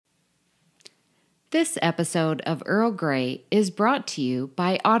This episode of Earl Grey is brought to you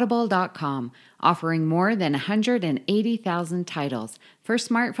by Audible.com, offering more than 180,000 titles for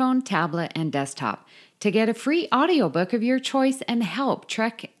smartphone, tablet, and desktop. To get a free audiobook of your choice and help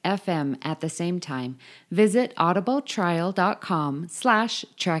Trek FM at the same time, visit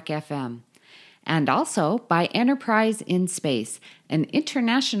audibletrial.com/trekfm. And also by Enterprise in Space, an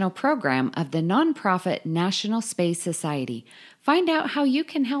international program of the nonprofit National Space Society. Find out how you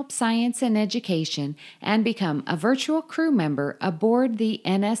can help science and education and become a virtual crew member aboard the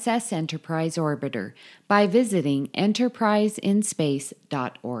NSS Enterprise Orbiter by visiting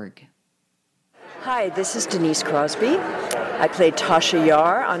enterpriseinspace.org. Hi, this is Denise Crosby. I played Tasha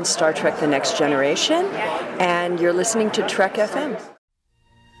Yar on Star Trek The Next Generation, and you're listening to Trek FM.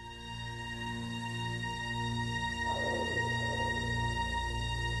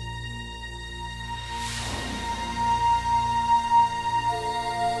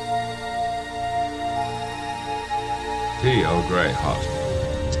 Tea Earl Grey hot.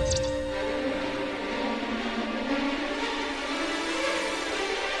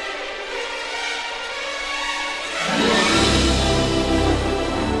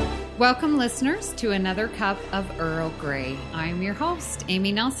 Welcome, listeners, to another cup of Earl Grey. I'm your host,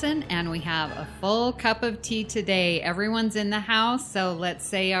 Amy Nelson, and we have a full cup of tea today. Everyone's in the house, so let's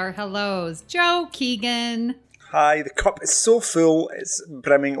say our hellos. Joe Keegan. Hi, the cup is so full, it's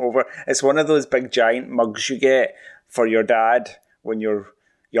brimming over. It's one of those big giant mugs you get for your dad when you're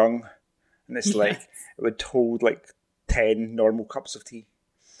young. And it's like, it would hold like 10 normal cups of tea.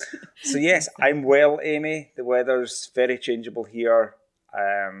 So yes, I'm well, Amy. The weather's very changeable here.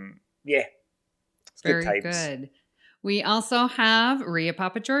 Yeah, it's Very good times. Good. We also have Ria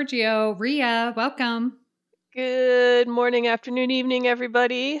Papageorgiou. Ria, welcome. Good morning, afternoon, evening,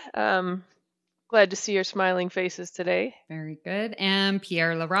 everybody. Glad to see your smiling faces today. Very good. And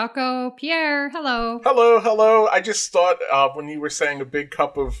Pierre LaRocco. Pierre, hello. Hello. I just thought when you were saying a big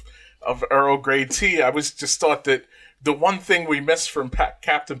cup of Earl Grey tea, I just thought that the one thing we missed from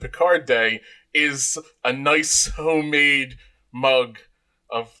Captain Picard Day is a nice homemade mug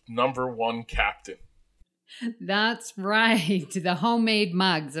of number one Captain. That's right. The homemade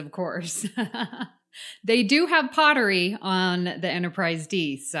mugs, of course. They do have pottery on the Enterprise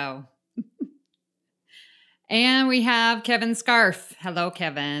D, so. And we have Kevin Scharf. Hello,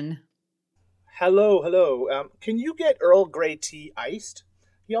 Kevin. Hello. Can you get Earl Grey tea iced?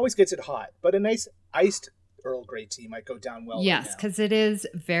 He always gets it hot, but a nice iced Earl Grey tea might go down well. Yes, because it is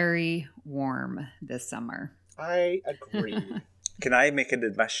very warm this summer. I agree. Can I make an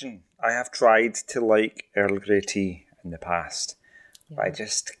admission? I have tried to like Earl Grey tea in the past, but I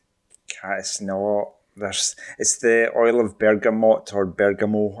just can't. It's not. It's the oil of bergamot or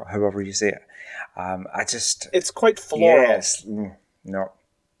bergamot, however you say it. It's quite floral. Yes, no.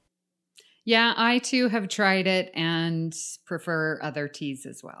 Yeah, I too have tried it and prefer other teas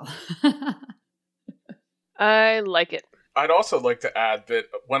as well. I like it. I'd also like to add that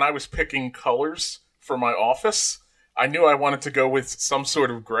when I was picking colors for my office, I knew I wanted to go with some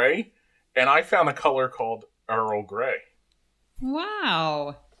sort of gray, and I found a color called Earl Grey.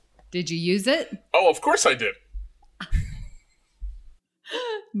 Wow. Did you use it? Oh, of course I did.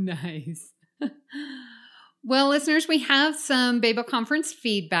 Nice. Well, listeners, we have some Babel Conference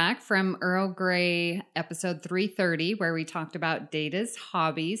feedback from Earl Grey episode 330, where we talked about Data's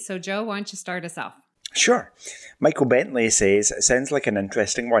hobbies. So, Joe, why don't you start us off? Sure. Michael Bentley says, it sounds like an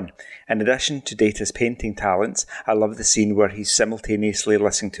interesting one. In addition to Data's painting talents, I love the scene where he's simultaneously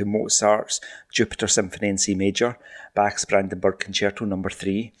listening to Mozart's Jupiter Symphony in C major, Bach's Brandenburg Concerto No.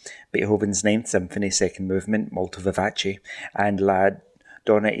 3, Beethoven's Ninth Symphony Second Movement, Molto Vivace, and La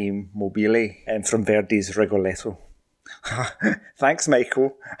Donna e Mobile from Verdi's Rigoletto. Thanks,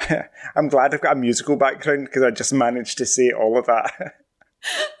 Michael. I'm glad I've got a musical background because I just managed to say all of that.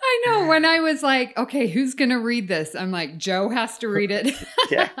 I know. When I was like, okay, who's going to read this? I'm like, Joe has to read it.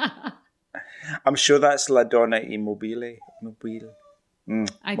 Yeah. I'm sure that's La Donna e Mobile. I Mobile, think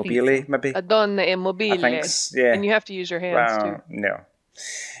so. maybe? La Donna e Mobile. I think, yeah. And you have to use your hands, too. No.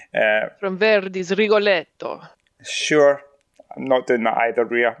 From Verdi's Rigoletto. Sure. I'm not doing that either,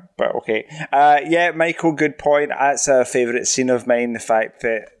 Ria, but okay. Yeah, Michael, good point. That's a favourite scene of mine, the fact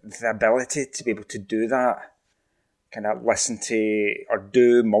that the ability to be able to do that, kind of listen to or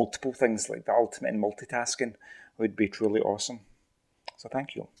do multiple things, like the ultimate in multitasking, would be truly awesome. So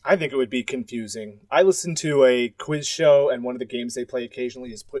thank you. I think it would be confusing. I listen to a quiz show, and one of the games they play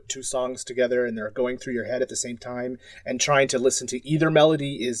occasionally is put two songs together, and they're going through your head at the same time, and trying to listen to either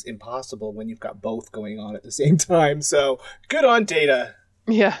melody is impossible when you've got both going on at the same time. So good on Data.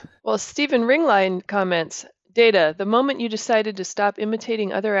 Yeah. Well, Stephen Ringline comments, Data, the moment you decided to stop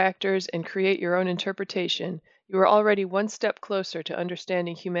imitating other actors and create your own interpretation, you were already one step closer to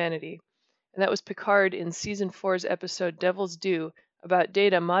understanding humanity. And that was Picard in Season 4's episode Devil's Due, about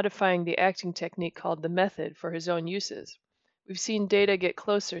Data modifying the acting technique called the method for his own uses. We've seen Data get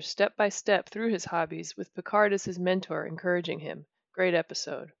closer step by step through his hobbies, with Picard as his mentor encouraging him. Great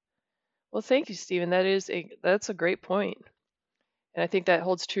episode. Well, thank you, Stephen. That's a great point. And I think that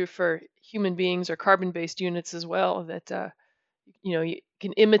holds true for human beings or carbon-based units as well, that you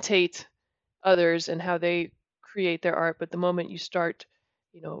can imitate others and how they create their art, but the moment you start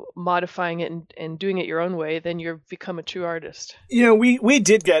modifying it and doing it your own way, then you've become a true artist. We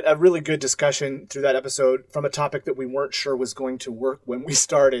did get a really good discussion through that episode from a topic that we weren't sure was going to work when we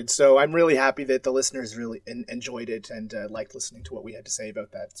started. So I'm really happy that the listeners really enjoyed it and liked listening to what we had to say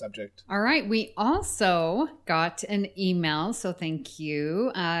about that subject. All right. We also got an email, so thank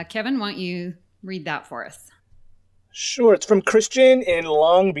you. Kevin, why don't you read that for us? Sure. It's from Christian in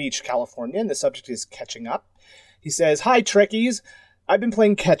Long Beach, California, and the subject is catching up. He says, "Hi, Trekkies. I've been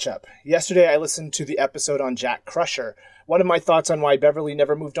playing catch up. Yesterday I listened to the episode on Jack Crusher. One of my thoughts on why Beverly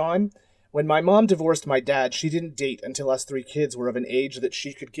never moved on? When my mom divorced my dad, she didn't date until us 3 kids were of an age that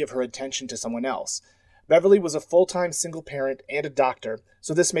she could give her attention to someone else. Beverly was a full-time single parent and a doctor,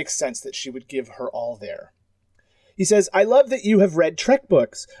 so this makes sense that she would give her all there." He says, "I love that you have read Trek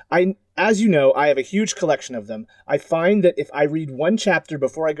books. As you know, I have a huge collection of them. I find that if I read one chapter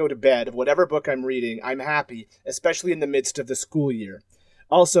before I go to bed of whatever book I'm reading, I'm happy, especially in the midst of the school year.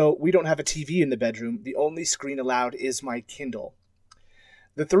 Also, we don't have a TV in the bedroom. The only screen allowed is my Kindle.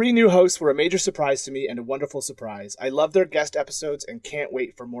 The 3 new hosts were a major surprise to me and a wonderful surprise. I love their guest episodes and can't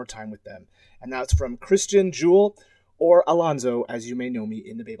wait for more time with them." And that's from Christian Jewell, or Alonzo, as you may know me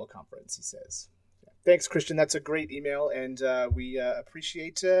in the Babel Conference, he says. Thanks, Christian. That's a great email, and we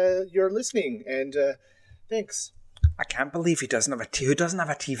appreciate your listening, and thanks. I can't believe who doesn't have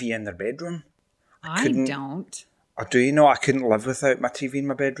a TV in their bedroom. I don't. Or do you know I couldn't live without my TV in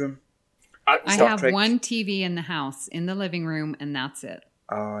my bedroom? I have one TV in the house, in the living room, and that's it.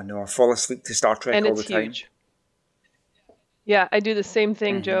 Oh, no. I fall asleep to Star Trek and all the time. Huge. Yeah, I do the same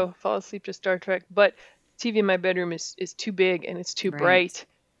thing, Joe. Fall asleep to Star Trek. But TV in my bedroom is too big and it's too bright.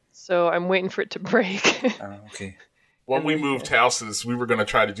 So I'm waiting for it to break. Oh, okay. When we moved houses, we were going to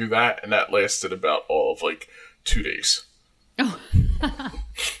try to do that, and that lasted about 2 days. Oh.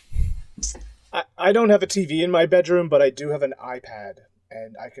 I don't have a TV in my bedroom, but I do have an iPad,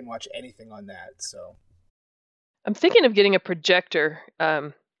 and I can watch anything on that. So I'm thinking of getting a projector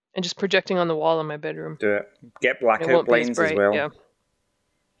and just projecting on the wall in my bedroom. Do it. Get blackout blinds as well. Yeah.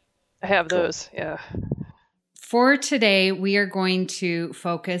 I have those, yeah. For today, we are going to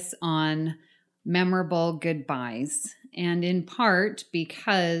focus on memorable goodbyes, and in part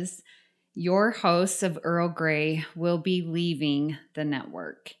because your hosts of Earl Grey will be leaving the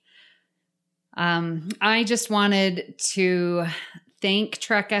network. I just wanted to thank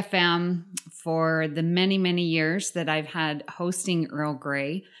Trek FM for the many, many years that I've had hosting Earl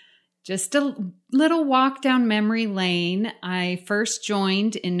Grey. Just a little walk down memory lane. I first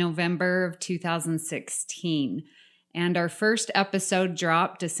joined in November of 2016, and our first episode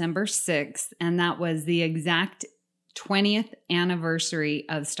dropped December 6th, and that was the exact 20th anniversary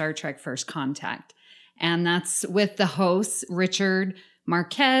of Star Trek First Contact. And that's with the hosts, Richard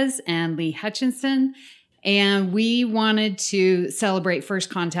Marquez and Lee Hutchinson. And we wanted to celebrate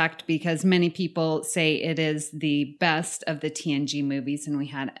First Contact because many people say it is the best of the TNG movies. And we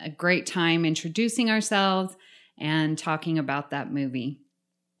had a great time introducing ourselves and talking about that movie.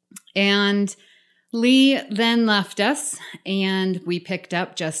 And Lee then left us and we picked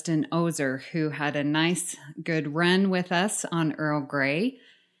up Justin Oser, who had a nice, good run with us on Earl Grey.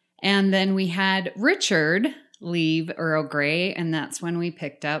 And then we had Richard leave Earl Grey, and that's when we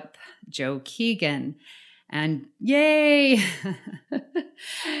picked up Joe Keegan. And yay!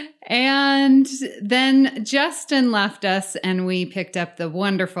 And then Justin left us and we picked up the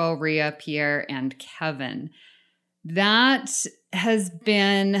wonderful Ria, Pierre, and Kevin. That has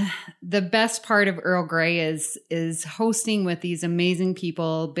been the best part of Earl Grey is hosting with these amazing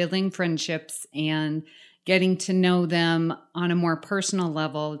people, building friendships, and getting to know them on a more personal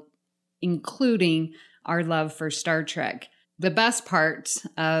level, including our love for Star Trek. The best part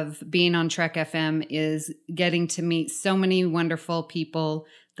of being on Trek FM is getting to meet so many wonderful people,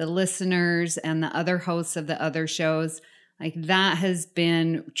 the listeners and the other hosts of the other shows. Like, that has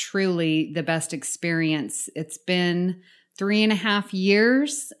been truly the best experience. It's been 3.5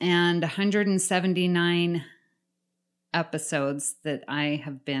 years and 179 episodes that I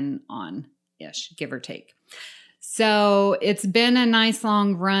have been on-ish, give or take. So it's been a nice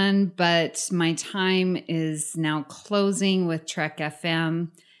long run, but my time is now closing with Trek FM.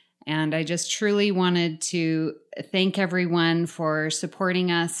 And I just truly wanted to thank everyone for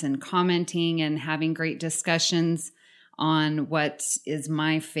supporting us and commenting and having great discussions on what is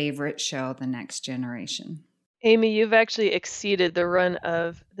my favorite show, The Next Generation. Amy, you've actually exceeded the run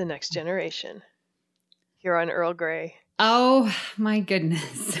of The Next Generation here on Earl Grey. Oh, my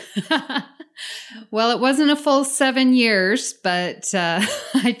goodness. Well, it wasn't a full 7 years, but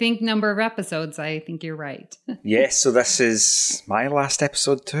I think number of episodes, I think you're right. Yes, so this is my last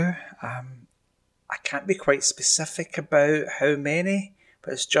episode too. I can't be quite specific about how many,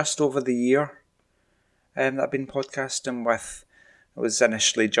 but it's just over the year that I've been podcasting with. It was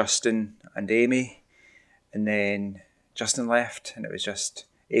initially Justin and Amy, and then Justin left, and it was just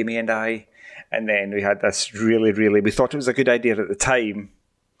Amy and I. And then we had this we thought it was a good idea at the time,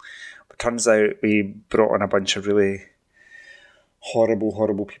 but turns out we brought on a bunch of really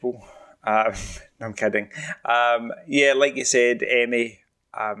horrible people. No, I'm kidding. Yeah, like you said, Amy,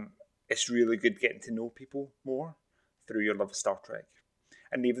 it's really good getting to know people more through your love of Star Trek.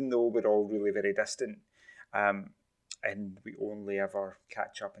 And even though we're all really very distant, and we only ever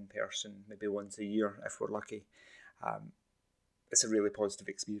catch up in person maybe once a year if we're lucky, it's a really positive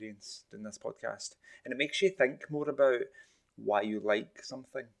experience doing this podcast. And it makes you think more about why you like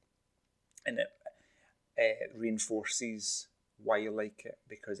something. And it reinforces why you like it,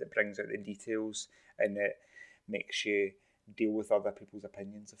 because it brings out the details and it makes you deal with other people's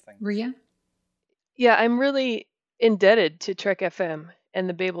opinions of things. Ria? Yeah, I'm really indebted to Trek FM and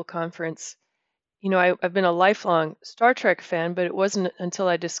the Babel Conference. You know, I've been a lifelong Star Trek fan, but it wasn't until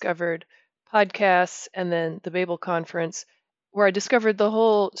I discovered podcasts and then the Babel Conference where I discovered the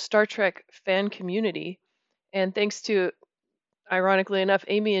whole Star Trek fan community. And thanks to, ironically enough,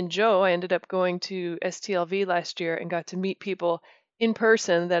 Amy and Joe, I ended up going to STLV last year and got to meet people in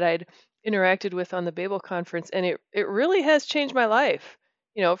person that I'd interacted with on the Babel Conference. And it really has changed my life.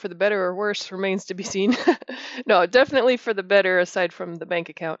 You know, for the better or worse remains to be seen. No, definitely for the better, aside from the bank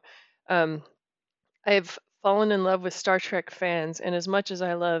account. I've fallen in love with Star Trek fans, and as much as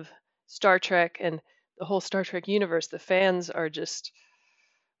I love Star Trek and the whole Star Trek universe, the fans are just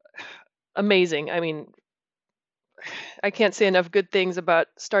amazing. I mean, I can't say enough good things about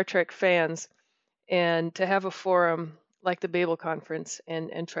Star Trek fans, and to have a forum like the Babel Conference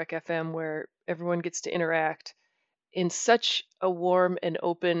and Trek FM where everyone gets to interact in such a warm and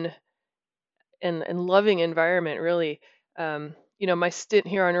open and loving environment, really. You know, my stint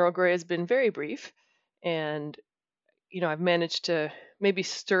here on Earl Grey has been very brief, and you know, I've managed to maybe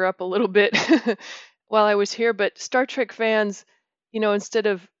stir up a little bit while I was here. But Star Trek fans, you know, instead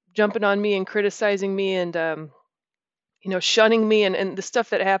of jumping on me and criticizing me and you know, shunning me and the stuff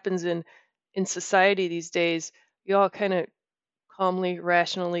that happens in society these days, you all kind of calmly,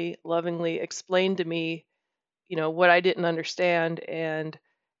 rationally, lovingly explained to me, you know, what I didn't understand. And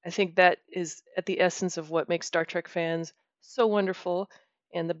I think that is at the essence of what makes Star Trek fans so wonderful,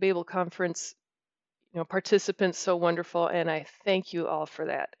 and the Babel Conference, you know, participants so wonderful. And I thank you all for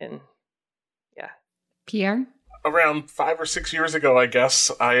that. And yeah. Pierre? Around 5 or 6 years ago, I guess,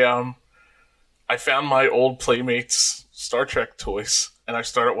 I found my old Playmates Star Trek toys, and I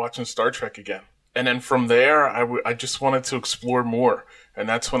started watching Star Trek again. And then from there, I just wanted to explore more, and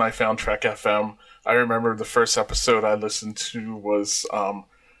that's when I found Trek FM. I remember the first episode I listened to was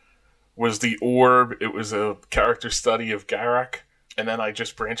The Orb. It was a character study of Garak, and then I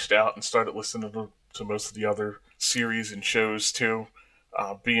just branched out and started listening to most of the other series and shows too.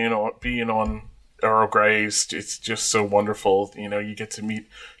 Being on Earl Grey, it's just so wonderful. You know, you get to meet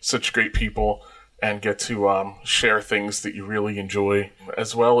such great people and get to share things that you really enjoy,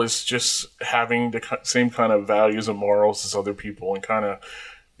 as well as just having the same kind of values and morals as other people, and kind of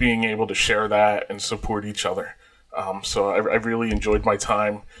being able to share that and support each other. So I really enjoyed my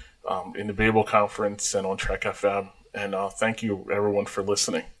time in the Babel Conference and on Trek FM. And thank you, everyone, for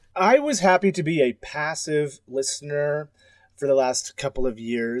listening. I was happy to be a passive listener for the last couple of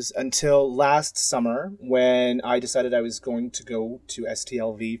years until last summer when I decided I was going to go to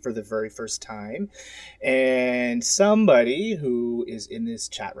STLV for the very first time. And somebody who is in this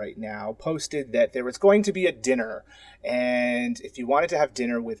chat right now posted that there was going to be a dinner. And if you wanted to have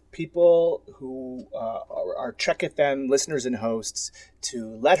dinner with people who are Trek FM listeners and hosts,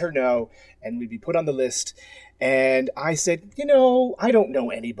 to let her know, and we'd be put on the list. And I said, you know, I don't know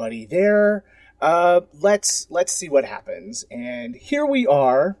anybody there. Let's see what happens. And here we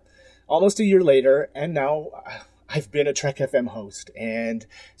are, almost a year later, and now I've been a Trek FM host. And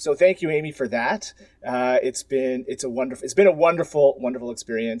so thank you, Amy, for that. It's been a wonderful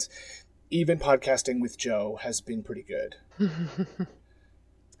experience. even podcasting with Joe has been pretty good.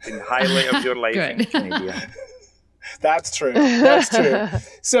 In the highlight of your life in Canada. That's true. That's true.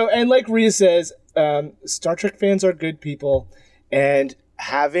 So, and like Ria says, Star Trek fans are good people, and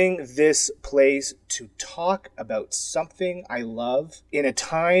having this place to talk about something I love in a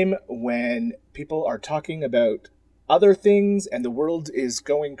time when people are talking about other things and the world is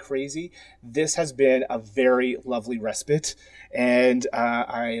going crazy, this has been a very lovely respite, and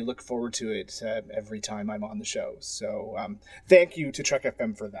I look forward to it every time I'm on the show. So thank you to Trek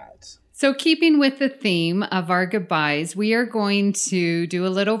FM for that. So keeping with the theme of our goodbyes, we are going to do a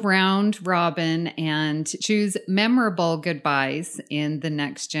little round robin and choose memorable goodbyes in the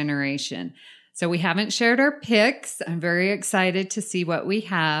next generation. So we haven't shared our picks. I'm very excited to see what we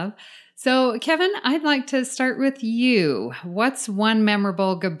have. So Kevin, I'd like to start with you. What's one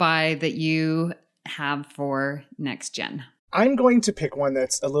memorable goodbye that you have for next gen? I'm going to pick one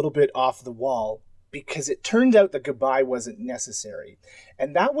that's a little bit off the wall, because it turned out the goodbye wasn't necessary.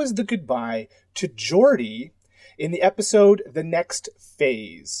 And that was the goodbye to Geordi in the episode The Next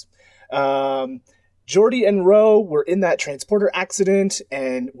Phase. Geordi and Ro were in that transporter accident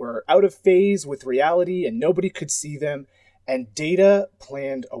and were out of phase with reality and nobody could see them. And Data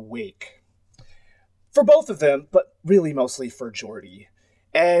planned a wake. For both of them, but really mostly for Geordi.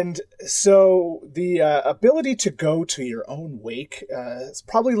 And so the ability to go to your own wake is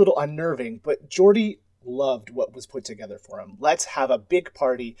probably a little unnerving, but Geordi loved what was put together for him. Let's have a big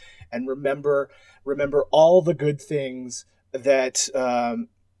party and remember all the good things that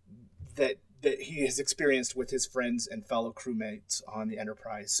that he has experienced with his friends and fellow crewmates on the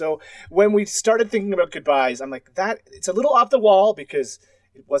Enterprise. So when we started thinking about goodbyes, I'm like, that it's a little off the wall because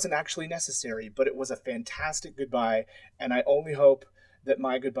it wasn't actually necessary, but it was a fantastic goodbye, and I only hope that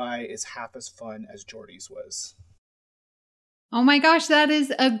my goodbye is half as fun as Geordi's was. Oh my gosh, that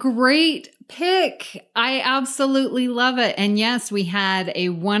is a great pick. I absolutely love it. And yes, we had a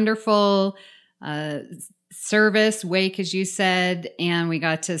wonderful service, wake, as you said, and we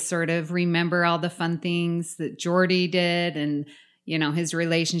got to sort of remember all the fun things that Geordi did and, you know, his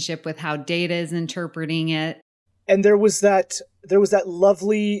relationship with how Data is interpreting it. And there was that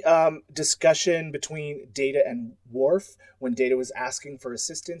lovely discussion between Data and Worf when Data was asking for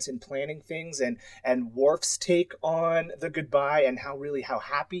assistance in planning things, and Worf's take on the goodbye and how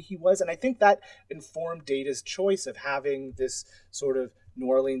happy he was. And I think that informed Data's choice of having this sort of New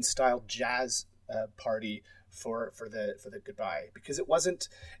Orleans style jazz party for the goodbye, because it wasn't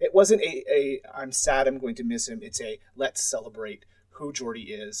a I'm sad, I'm going to miss him. It's a let's celebrate who Geordi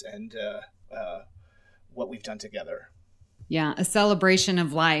is and what we've done together. Yeah, a celebration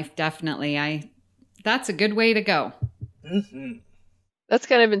of life, definitely. That's a good way to go. Mm-hmm. That's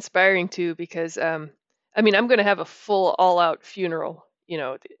kind of inspiring too, because I'm going to have a full all-out funeral, you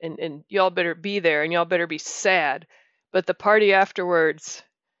know, and y'all better be there, and y'all better be sad. But the party afterwards,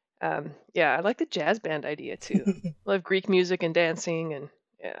 I like the jazz band idea too. We'll have Greek music and dancing, and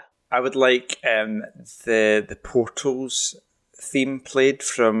yeah. I would like the Portals theme played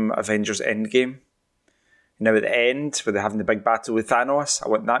from Avengers Endgame. Now at the end, where they're having the big battle with Thanos, I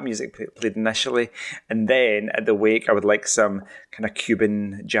want that music played initially. And then at the wake, I would like some kind of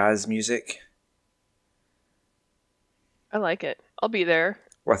Cuban jazz music. I like it. I'll be there.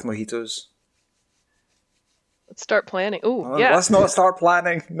 With mojitos. Let's start planning. Oh, yeah. Let's not start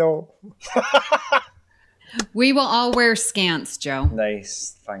planning. No. We will all wear scants, Joe.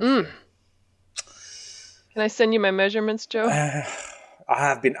 Nice. Thank you. Can I send you my measurements, Joe? I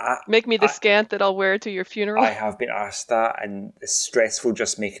have been make me the scant that I'll wear to your funeral. I have been asked that, and it's stressful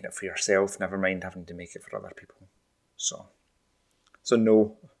just making it for yourself, never mind having to make it for other people. So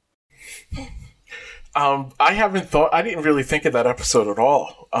no. I didn't really think of that episode at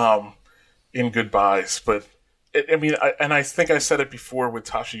all in Goodbyes, but I think I said it before with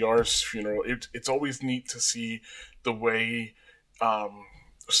Tasha Yar's funeral. It's always neat to see the way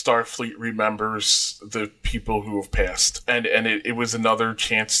Starfleet remembers the people who have passed, and it was another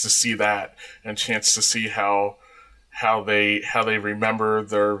chance to see that, and chance to see how they remember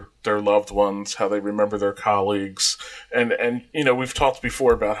their loved ones, how they remember their colleagues, and you know, we've talked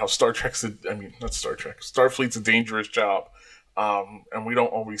before about how Starfleet's a dangerous job, and we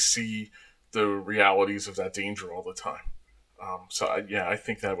don't always see the realities of that danger all the time. I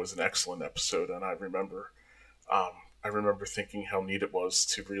think that was an excellent episode, and I remember thinking how neat it was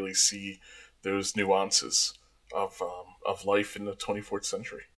to really see those nuances of life in the 24th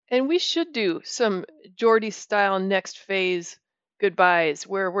century. And we should do some Geordi-style next phase goodbyes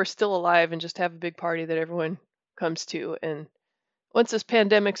where we're still alive and just have a big party that everyone comes to. And once this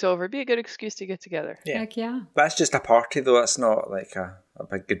pandemic's over, it'd be a good excuse to get together. Yeah. Heck yeah. That's just a party, though. That's not like a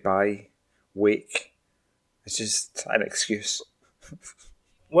big goodbye wake. It's just an excuse.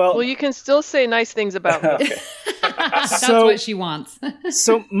 Well, you can still say nice things about me. That's what she wants.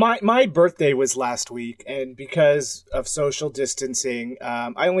 So my birthday was last week, and because of social distancing,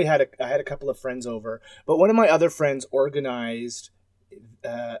 I only had a couple of friends over. But one of my other friends organized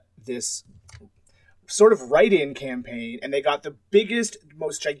this sort of write-in campaign, and they got the biggest,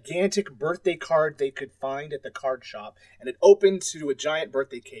 most gigantic birthday card they could find at the card shop, and it opened to a giant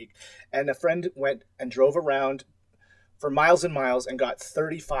birthday cake. And a friend went and drove around for miles and miles and got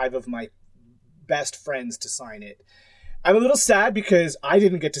 35 of my best friends to sign it. I'm a little sad because I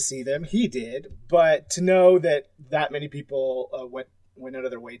didn't get to see them. He did. But to know that many people went out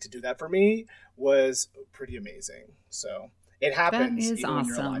of their way to do that for me was pretty amazing. So it happens even awesome. when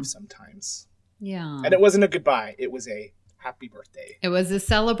you're alive sometimes. Yeah. And it wasn't a goodbye. It was a happy birthday. It was a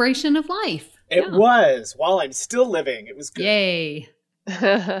celebration of life. It was. While I'm still living. It was good. Yay.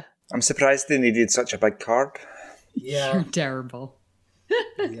 I'm surprised they needed such a big card. Yeah. You're terrible.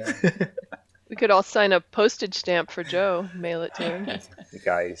 Yeah. We could all sign a postage stamp for Joe, mail it to him. You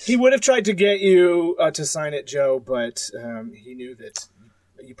guys. He would have tried to get you to sign it, Joe, but he knew that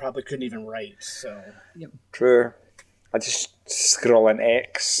you probably couldn't even write. So True. I just scroll an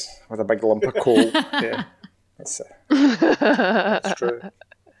X with a big lump of coal. Yeah. That's true.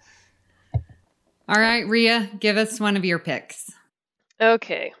 All right, Ria, give us one of your picks.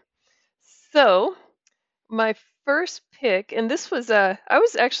 Okay. So, my first pick, and this was, I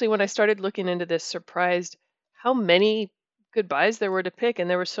was actually, when I started looking into this, surprised how many goodbyes there were to pick, and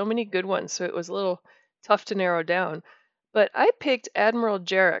there were so many good ones, so it was a little tough to narrow down. But I picked Admiral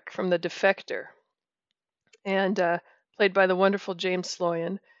Jarek from The Defector, and played by the wonderful James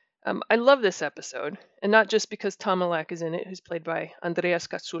Sloyan. I love this episode, and not just because Tomalak is in it, who's played by Andreas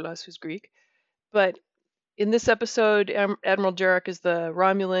Katsoulas, who's Greek, but in this episode, Admiral Jarek is the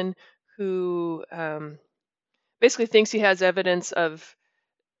Romulan who basically thinks he has evidence of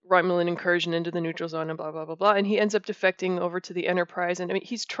Romulan incursion into the neutral zone and blah, blah, blah, blah. And he ends up defecting over to the Enterprise. And I mean,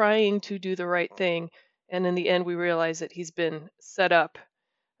 he's trying to do the right thing. And in the end, we realize that he's been set up.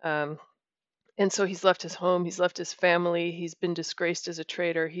 And so he's left his home, he's left his family, he's been disgraced as a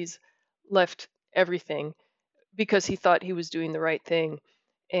traitor, he's left everything because he thought he was doing the right thing.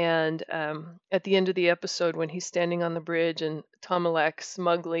 And at the end of the episode, when he's standing on the bridge and Tomalak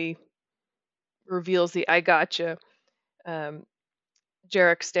smugly reveals the "I gotcha,"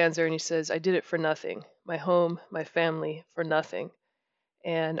 Jarek stands there and he says, "I did it for nothing. My home, my family, for nothing."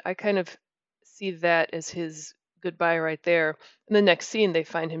 And I kind of see that as his goodbye right there. In the next scene, they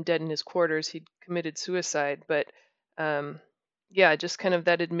find him dead in his quarters. He'd committed suicide. But yeah, just kind of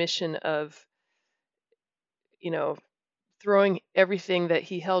that admission of, throwing everything that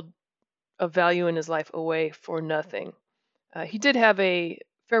he held of value in his life away for nothing. He did have a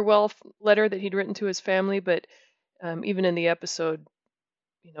farewell letter that he'd written to his family, but even in the episode,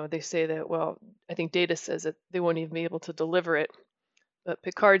 they say that, well, I think Data says that they won't even be able to deliver it. But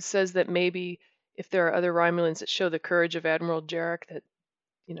Picard says that maybe if there are other Romulans that show the courage of Admiral Jarek, that,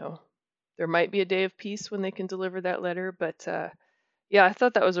 there might be a day of peace when they can deliver that letter. But yeah, I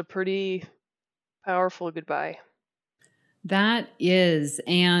thought that was a pretty powerful goodbye. That is.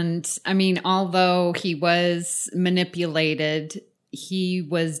 And I mean, although he was manipulated, he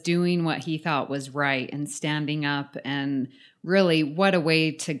was doing what he thought was right and standing up. And really, what a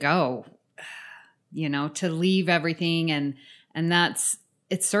way to go, to leave everything. And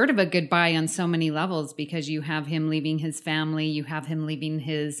it's sort of a goodbye on so many levels, because you have him leaving his family, you have him leaving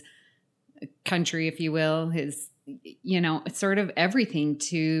his country, if you will, it's sort of everything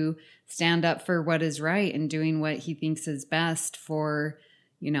to stand up for what is right and doing what he thinks is best for,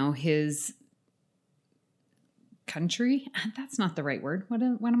 his country. That's not the right word. What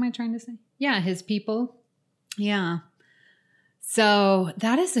am I trying to say? Yeah, his people. Yeah. So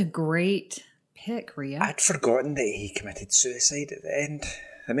that is a great pick, Ria. I'd forgotten that he committed suicide at the end.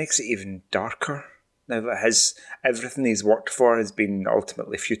 That makes it even darker. Now that everything he's worked for has been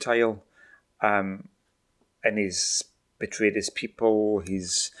ultimately futile, and he's betrayed his people.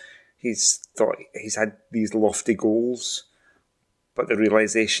 He's thought he's had these lofty goals, but the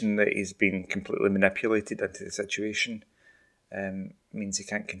realization that he's been completely manipulated into the situation means he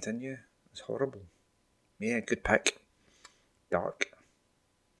can't continue. It's horrible. Yeah, good pick. Dark.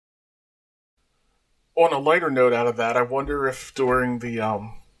 On a lighter note out of that, I wonder if during the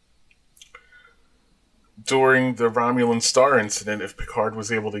Romulan Star incident, if Picard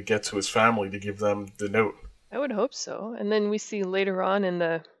was able to get to his family to give them the note. I would hope so. And then we see later on in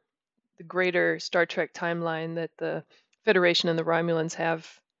the greater Star Trek timeline that the Federation and the Romulans have,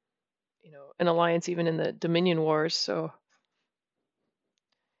 an alliance even in the Dominion Wars. So,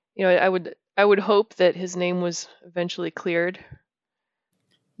 I I would hope that his name was eventually cleared.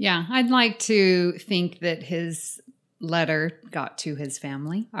 Yeah, I'd like to think that his letter got to his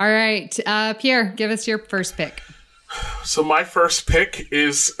family. All right, Pierre, give us your first pick. So my first pick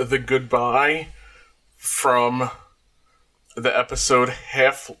is the goodbye from the episode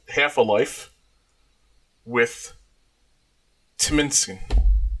Half a Life with Timmonskin.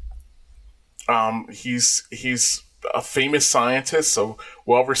 He's a famous scientist, a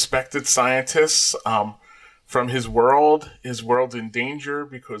well-respected scientist. From his world in danger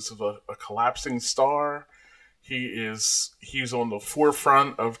because of a collapsing star. He's on the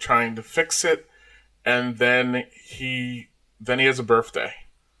forefront of trying to fix it, and then he has a birthday,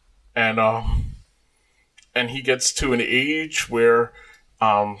 and he gets to an age where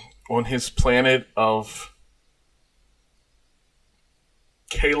on his planet of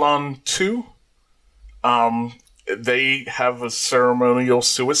Kalon 2, they have a ceremonial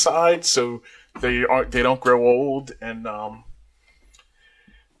suicide, so they don't grow old and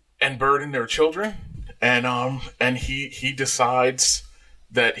burden their children, and he decides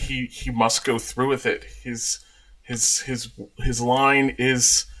that he must go through with it. His line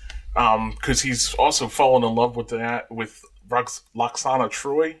is because he's also fallen in love with Loxana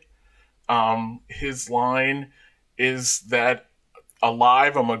Troy. His line is that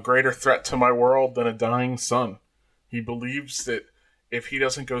alive, I'm a greater threat to my world than a dying sun. He believes that if he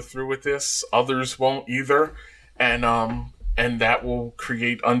doesn't go through with this, others won't either, and that will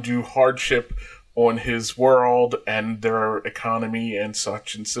create undue hardship on his world and their economy and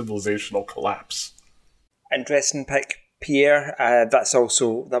such, and civilizational collapse. Interesting pick, Pierre.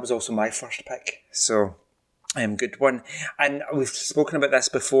 That was also my first pick. So, good one. And we've spoken about this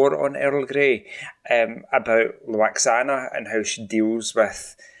before on Earl Grey, about Loaxana and how she deals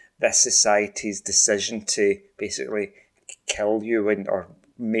with this society's decision to basically kill you or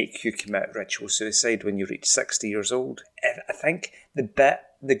make you commit ritual suicide when you reach 60 years old. I think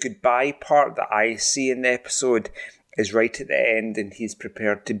the goodbye part that I see in the episode is right at the end, and he's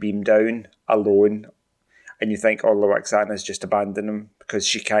prepared to beam down alone. And you think, oh, Loaxana's just abandoned him because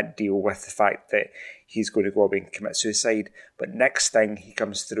she can't deal with the fact that he's going to go away and commit suicide. But next thing, he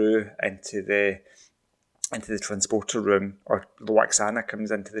comes through into the transporter room, or Loaxana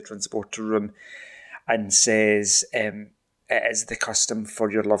comes into the transporter room and says, it is the custom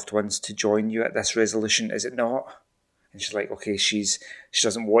for your loved ones to join you at this resolution, is it not? And she's like, okay, she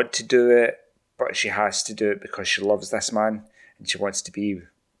doesn't want to do it, but she has to do it because she loves this man and she wants to be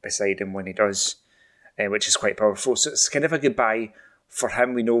beside him when he does, which is quite powerful. So it's kind of a goodbye for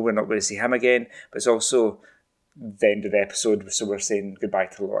him. We know we're not going to see him again, but it's also the end of the episode, so we're saying goodbye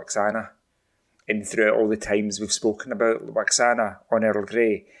to Loaxana. And throughout all the times we've spoken about Loaxana on Earl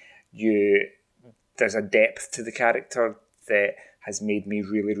Grey, there's a depth to the character that has made me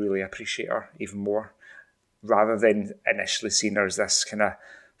really, really appreciate her even more, rather than initially seeing her as this kind of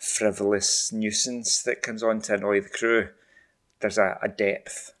frivolous nuisance that comes on to annoy the crew. There's a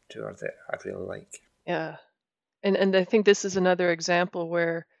depth to her that I really like. Yeah. And I think this is another example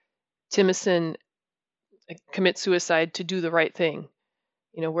where Timothy commits suicide to do the right thing.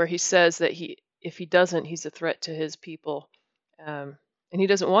 Where he says that if he doesn't, he's a threat to his people. And he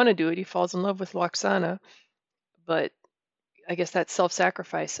doesn't want to do it. He falls in love with Loaxana. But I guess that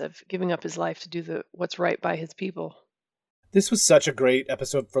self-sacrifice of giving up his life to do what's right by his people. This was such a great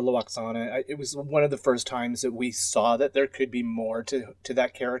episode for Loaxana. It was one of the first times that we saw that there could be more to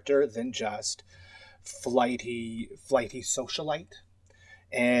that character than just flighty socialite.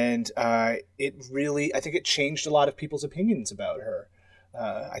 And I think it changed a lot of people's opinions about her.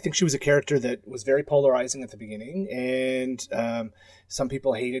 I think she was a character that was very polarizing at the beginning, and some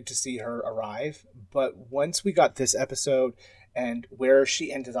people hated to see her arrive. But once we got this episode and where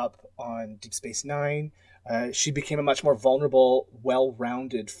she ended up on Deep Space Nine, she became a much more vulnerable,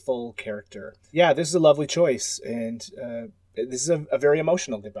 well-rounded, full character. Yeah, this is a lovely choice, and this is a very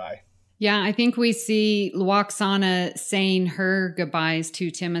emotional goodbye. Yeah, I think we see Loaxana saying her goodbyes to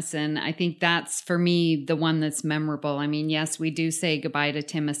Timothy. I think that's, for me, the one that's memorable. I mean, yes, we do say goodbye to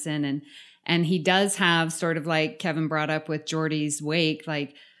Timothy, and he does have, sort of like Kevin brought up with Geordi's wake,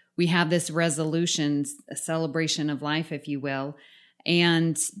 like we have this resolution, a celebration of life, if you will.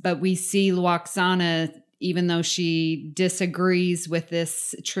 But we see Loaxana, even though she disagrees with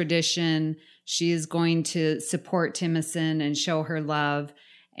this tradition, she is going to support Timothy and show her love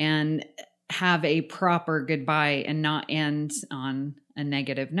and have a proper goodbye and not end on a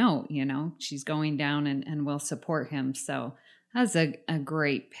negative note. She's going down and will support him. So that's a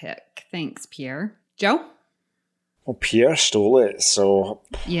great pick. Thanks, Pierre. Joe? Well, Pierre stole it, so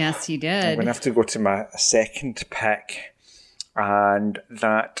yes, he did. I'm going to have to go to my second pick, and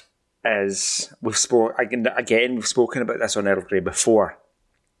that is, we've spoken about this on Earl Grey before,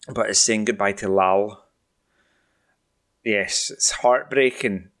 but is saying goodbye to Lal. Yes, it's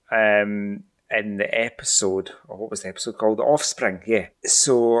heartbreaking. In the episode, or what was the episode called? The Offspring, yeah.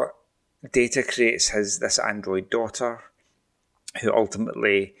 So Data creates this android daughter who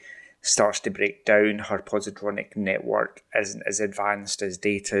ultimately starts to break down. Her positronic network isn't as advanced as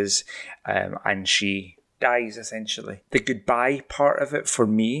Data's, and she dies, essentially. The goodbye part of it for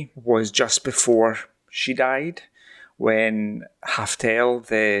me was just before she died, when Haftel,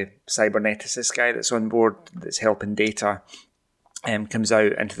 the cyberneticist guy that's on board, that's helping Data, comes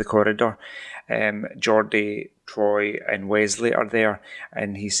out into the corridor. Geordie, Troy and Wesley are there,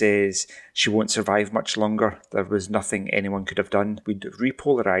 and he says she won't survive much longer. There was nothing anyone could have done. We'd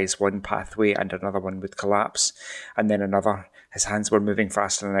repolarize one pathway and another one would collapse, and then another. His hands were moving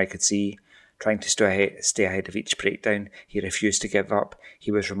faster than I could see, trying to stay ahead of each breakdown. He refused to give up.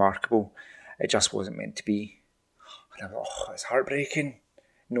 He was remarkable. It just wasn't meant to be. And I thought, it's heartbreaking,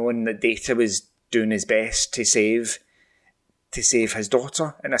 knowing that Data was doing his best to save his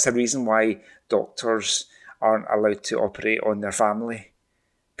daughter, and that's a reason why doctors aren't allowed to operate on their family,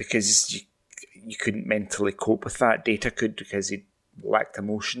 because you couldn't mentally cope with that. Data could, because he lacked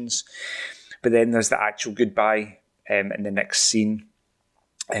emotions. But then there's the actual goodbye in the next scene,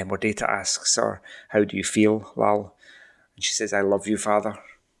 where Data asks her, "How do you feel, Lal?" And she says, "I love you, Father."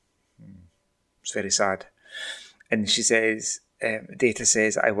 It's very sad. And she says, Data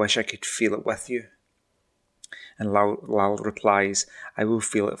says, "I wish I could feel it with you." And Lal replies, "I will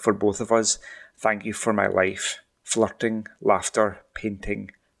feel it for both of us. Thank you for my life. Flirting, laughter,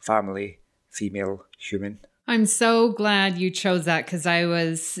 painting, family, female, human." I'm so glad you chose that, because I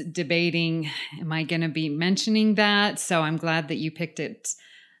was debating, am I going to be mentioning that? So I'm glad that you picked it.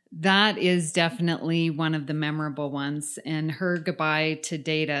 That is definitely one of the memorable ones. And her goodbye to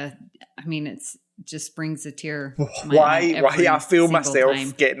Data, I mean, it just brings a tear to my eye. Why I feel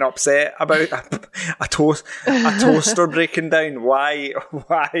myself getting upset about a toaster breaking down. Why?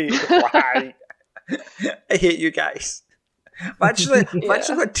 I hate you guys. I've actually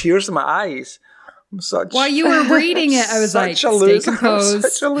got tears in my eyes. I'm such. While you were reading it, I was like, stay composed.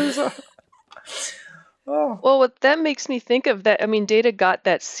 Such a loser. Oh. Well, what that makes me think of, that, I mean, Data got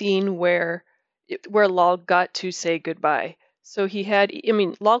that scene where Lal got to say goodbye. So he had, I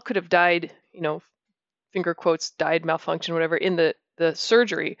mean, Lal could have died, finger quotes, died, malfunction, whatever, in the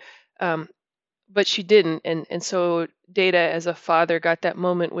surgery, but she didn't. And so Data, as a father, got that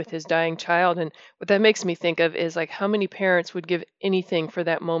moment with his dying child. And what that makes me think of is, like, how many parents would give anything for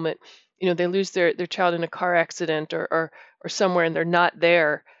that moment? They lose their child in a car accident or somewhere, and they're not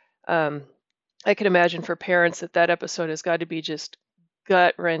there. I could imagine for parents that episode has got to be just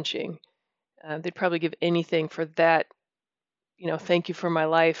gut-wrenching. They'd probably give anything for that, thank you for my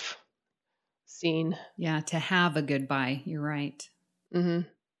life scene. Yeah, to have a goodbye. You're right. Mm-hmm.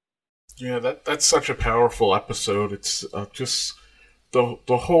 Yeah, that's such a powerful episode. It's just the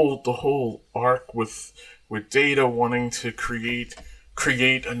whole arc with Data wanting to create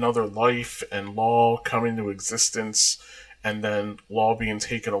another life, and Law coming to existence, and then Law being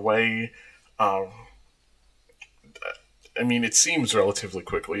taken away. I mean, it seems relatively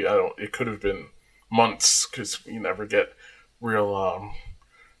quickly. It could have been months, because we never get real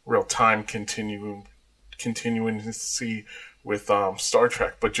time continuing to see with Star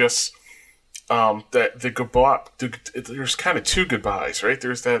Trek. But just that the goodbye. There's kind of two goodbyes, right?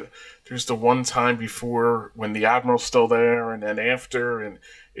 There's the one time before, when the Admiral's still there, and then after, and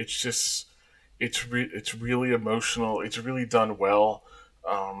it's really emotional. It's really done well.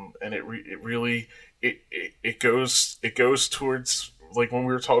 And it goes towards, like, when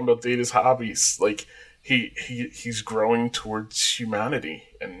we were talking about Data's hobbies, like he's growing towards humanity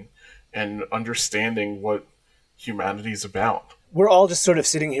and understanding what humanity is about. We're all just sort of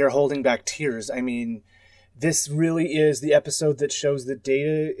sitting here holding back tears. I mean, this really is the episode that shows that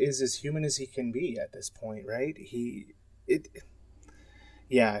Data is as human as he can be at this point, right?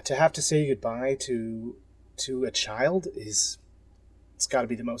 To have to say goodbye to a child it's got to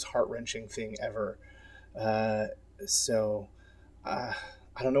be the most heart-wrenching thing ever. I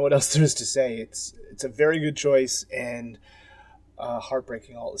don't know what else there is to say. It's a very good choice, and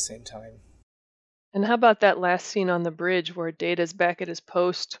heartbreaking all at the same time. And how about that last scene on the bridge where Data's back at his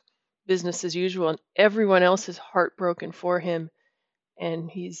post, business as usual, and everyone else is heartbroken for him, and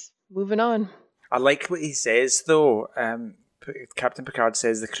he's moving on. I like what he says, though. Captain Picard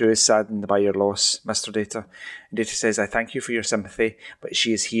says, "The crew is saddened by your loss, Mr. Data." And Data says, "I thank you for your sympathy, but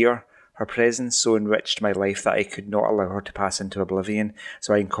she is here. Her presence so enriched my life that I could not allow her to pass into oblivion,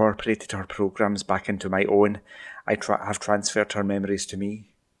 so I incorporated her programs back into my own. I have transferred her memories to me."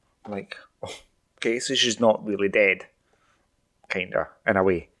 Like, oh, okay, so she's not really dead, kinda, in a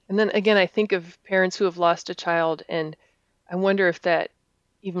way. And then again, I think of parents who have lost a child, and I wonder if that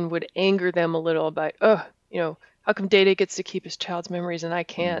even would anger them a little about, how come Data gets to keep his child's memories and I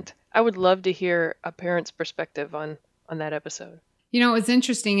can't? I would love to hear a parent's perspective on that episode. What's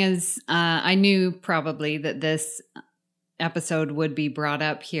interesting is I knew probably that this episode would be brought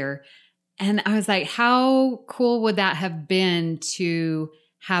up here. And I was like, how cool would that have been to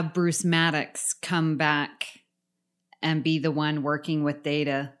have Bruce Maddox come back and be the one working with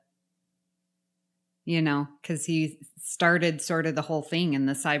Data? Because he started sort of the whole thing in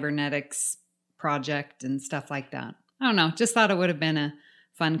the cybernetics project and stuff like that. I don't know. Just thought it would have been a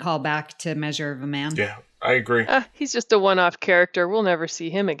fun callback to Measure of a Man. Yeah, I agree. He's just a one-off character. We'll never see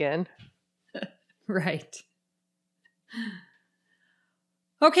him again. Right.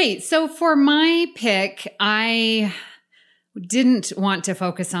 Okay, so for my pick, I didn't want to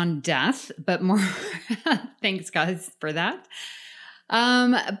focus on death, but more, thanks guys for that.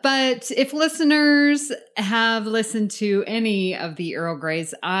 But if listeners have listened to any of the Earl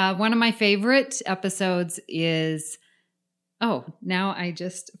Greys, one of my favorite episodes is, now I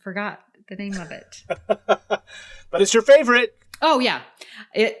just forgot the name of it. But it's your favorite. Oh yeah.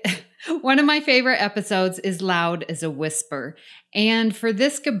 One of my favorite episodes is Loud as a Whisper. And for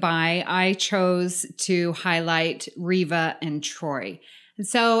this goodbye, I chose to highlight Riva and Troy. And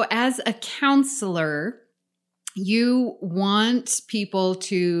so as a counselor, you want people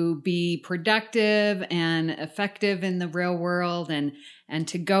to be productive and effective in the real world and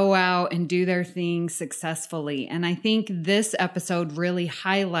to go out and do their thing successfully. And I think this episode really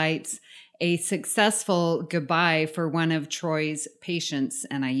highlights a successful goodbye for one of Troy's patients.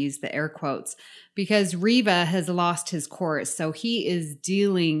 And I use the air quotes because Riva has lost his chorus. So he is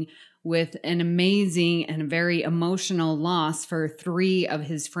dealing with an amazing and very emotional loss for 3 of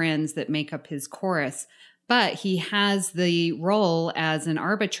his friends that make up his chorus. But he has the role as an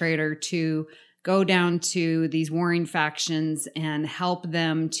arbitrator to go down to these warring factions and help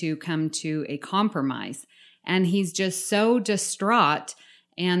them to come to a compromise. And he's just so distraught.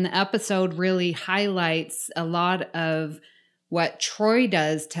 And the episode really highlights a lot of what Troy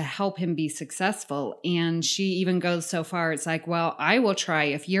does to help him be successful. And she even goes so far, it's like, well, I will try.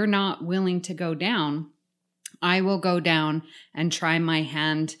 If you're not willing to go down, I will go down and try my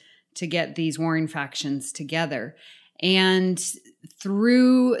hand to get these warring factions together. And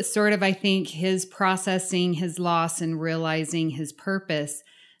through sort of, I think, his processing his loss and realizing his purpose,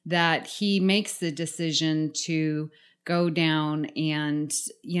 that he makes the decision to go down. And,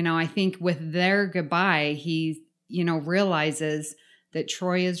 I think with their goodbye, he, realizes that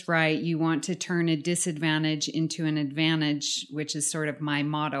Troy is right. You want to turn a disadvantage into an advantage, which is sort of my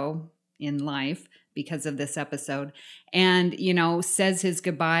motto in life because of this episode. And, says his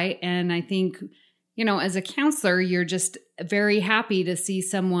goodbye. And I think, as a counselor, you're just very happy to see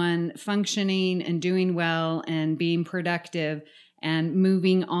someone functioning and doing well and being productive and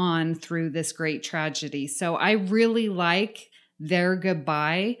moving on through this great tragedy. So I really like their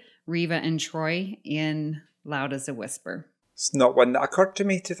goodbye, Riva and Troy, in Loud as a Whisper. It's not one that occurred to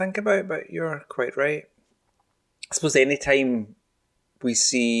me to think about, but you're quite right. I suppose any time we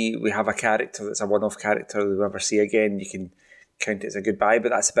have a character that's a one-off character we'll never see again, you can count it as a goodbye, but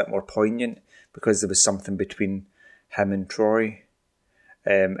that's a bit more poignant because there was something between him and Troy.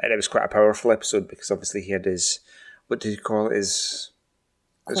 And it was quite a powerful episode because obviously he had his, what did you call it, his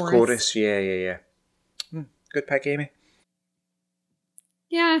chorus. Yeah. Good pick, Amy.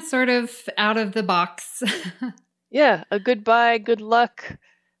 Yeah, sort of out of the box. Yeah, a goodbye, good luck,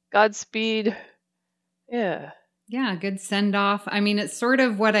 Godspeed. Yeah. Yeah, good send-off. I mean, it's sort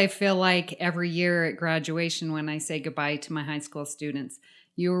of what I feel like every year at graduation when I say goodbye to my high school students.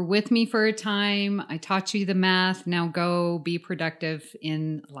 You were with me for a time. I taught you the math. Now go be productive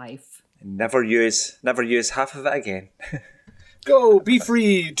in life. Never use half of it again. Go, be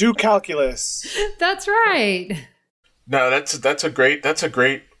free, do calculus. That's right. No, that's a great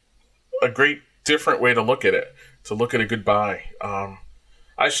different way to look at it. To look at a goodbye.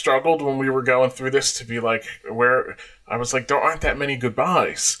 I struggled when we were going through this to be like, where I was like, there aren't that many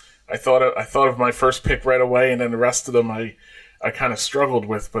goodbyes. I thought of my first pick right away, and then the rest of them I kind of struggled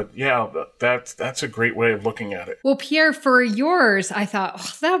with. But yeah, that's a great way of looking at it. Well, Pierre, for yours, I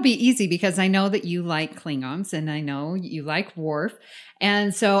thought that would be easy because I know that you like Klingons and I know you like Worf.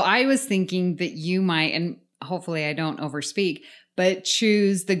 And so I was thinking that you might, and hopefully I don't overspeak, but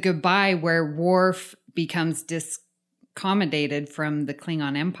choose the goodbye where Worf becomes discommoded from the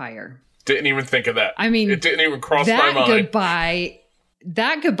Klingon Empire. Didn't even think of that. I mean, it didn't even cross my mind. That goodbye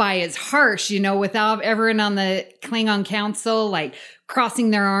that goodbye is harsh, without everyone on the Klingon council, like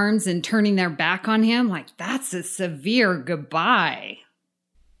crossing their arms and turning their back on him. Like, that's a severe goodbye.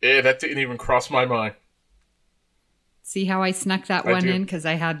 Yeah, that didn't even cross my mind. See how I snuck that one in? Because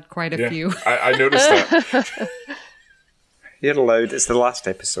I had quite a few. I noticed that. You're allowed. It's the last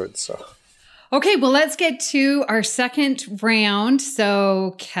episode, so. Okay, well, let's get to our second round.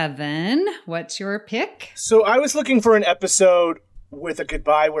 So, Kevin, what's your pick? So I was looking for an episode with a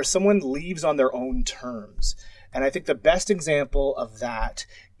goodbye where someone leaves on their own terms. And I think the best example of that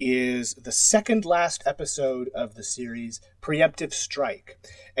is the second last episode of the series, Preemptive Strike.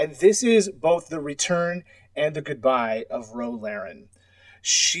 And this is both the return and the goodbye of Ro Laren.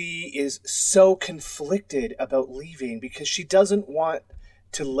 She is so conflicted about leaving because she doesn't want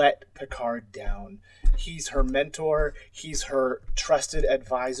to let Picard down. He's her mentor, he's her trusted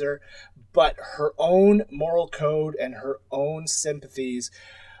advisor, but her own moral code and her own sympathies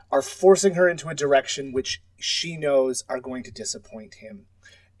are forcing her into a direction which she knows are going to disappoint him.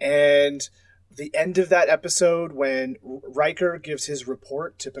 And the end of that episode, when Riker gives his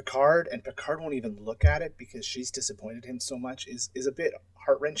report to Picard and Picard won't even look at it because she's disappointed him so much, is a bit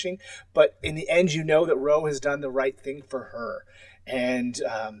heart-wrenching. But in the end, you know that Ro has done the right thing for her. And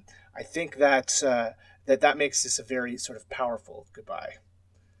I think that that makes this a very sort of powerful goodbye.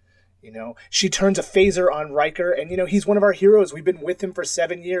 She turns a phaser on Riker, and, he's one of our heroes. We've been with him for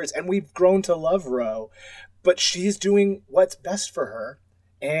 7 years, and we've grown to love Ro. But she's doing what's best for her,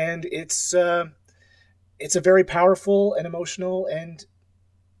 and it's a very powerful and emotional and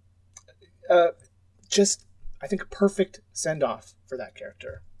just, I think, a perfect send-off for that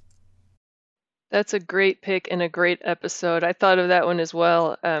character. That's a great pick and a great episode. I thought of that one as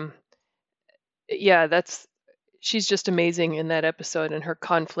well. She's just amazing in that episode, and her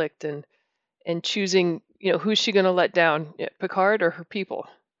conflict and choosing, who's she going to let down, Picard or her people?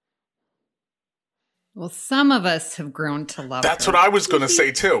 Well, some of us have grown to love That's her. what I was going to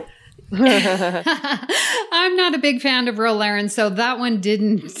say too. I'm not a big fan of Ro Laren, so that one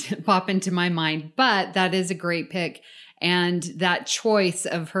didn't pop into my mind, but that is a great pick. And that choice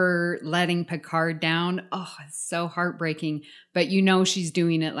of her letting Picard down, it's so heartbreaking. But she's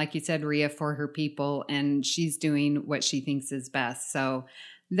doing it, like you said, Ria, for her people, and she's doing what she thinks is best. So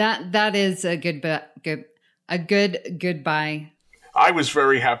that is a good goodbye. I was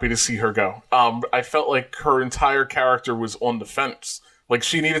very happy to see her go. I felt like her entire character was on the fence. Like,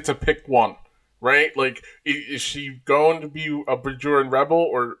 she needed to pick one, right? Like, is she going to be a Bajoran rebel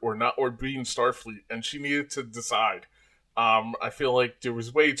or not, or be in Starfleet? And she needed to decide. I feel like there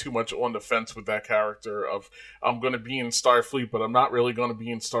was way too much on the fence with that character of, I'm going to be in Starfleet, but I'm not really going to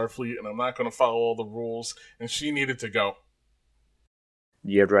be in Starfleet, and I'm not going to follow all the rules, and she needed to go.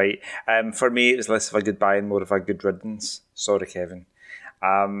 You're right. For me, it was less of a goodbye and more of a good riddance. Sorry, Kevin.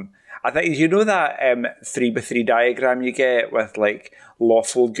 I think, that 3x3 diagram you get with, like,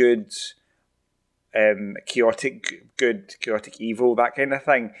 lawful good, chaotic good, chaotic evil, that kind of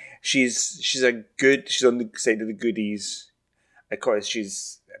thing. She's on the side of the goodies because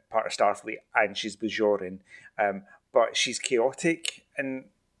she's part of Starfleet and she's Bajoran, but she's chaotic, and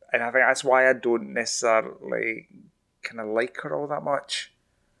I think that's why I don't necessarily kind of like her all that much,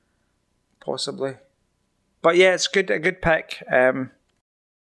 possibly. But yeah, it's a good pick.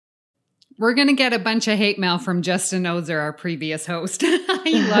 We're going to get a bunch of hate mail from Justin Oser, our previous host.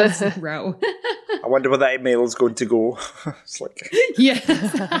 He loves Ro. I wonder where that email is going to go. It's like... Yes.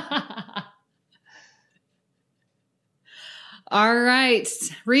 All right,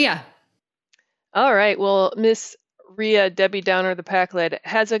 Ria. All right. Well, Miss Ria, Debbie Downer, the pack led,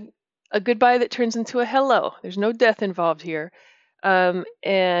 has a goodbye that turns into a hello. There's no death involved here.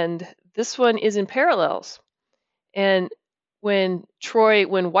 And this one is in parallels. And when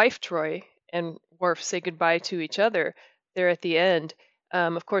wife Troy and Worf say goodbye to each other, they're at the end.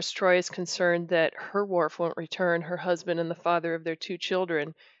 Of course, Troy is concerned that her Worf won't return, her husband and the father of their 2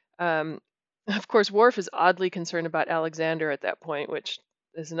 children. Of course, Worf is oddly concerned about Alexander at that point, which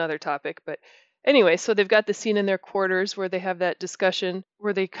is another topic. But anyway, so they've got the scene in their quarters where they have that discussion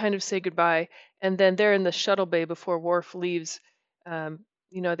where they kind of say goodbye. And then they're in the shuttle bay before Worf leaves.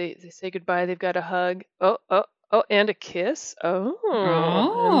 They say goodbye. They've got a hug. Oh, and a kiss.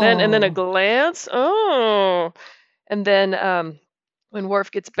 Oh. And then a glance. Oh. And then when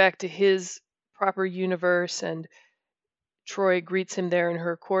Worf gets back to his proper universe and Troy greets him there in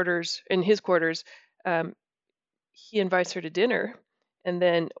his quarters, he invites her to dinner and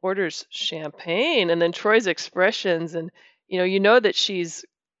then orders champagne, and then Troy's expressions, and you know that she's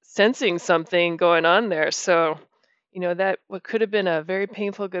sensing something going on there. So, that what could have been a very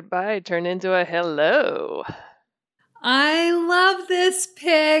painful goodbye turned into a hello. I love this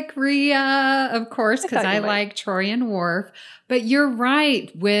pick, Ria, of course, because I might. like Troy and Worf. But you're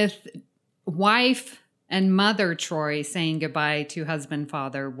right with wife and mother Troy saying goodbye to husband,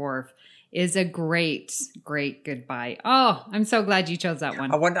 father, Worf is a great, great goodbye. Oh, I'm so glad you chose that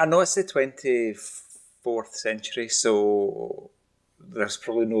one. I know it's the 24th century, so there's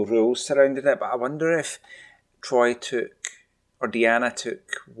probably no rules surrounding it, but I wonder if Troy took, or Deanna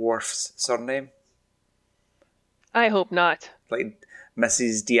took Worf's surname. I hope not. Like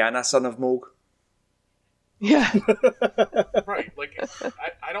Mrs. Deanna, son of Moog. Yeah. Right. Like,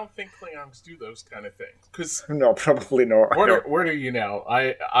 I don't think Klingons do those kind of things. Because No, probably not. what are you now?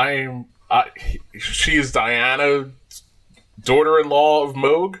 She is Diana, daughter-in-law of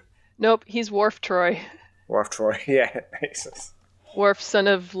Moog. Nope, he's Worf Troy. Worf Troy, yeah. Nice. Worf, son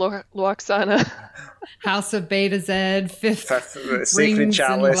of Loxana. House of Beta Z, fifth Sacred rings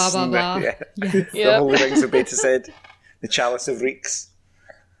chalice. and blah, blah, blah. Yeah. Yes. The Yep. Holy Rings of Beta Z. The Chalice of Reeks.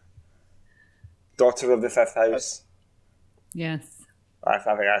 Daughter of the Fifth House. Yes. I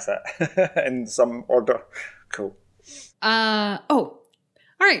think that's it. In some order. Cool. All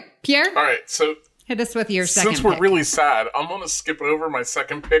right, Pierre, All right, so hit us with your second since we're pick. really sad, I'm going to skip over my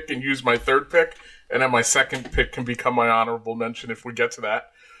second pick and use my third pick, and then my second pick can become my honorable mention if we get to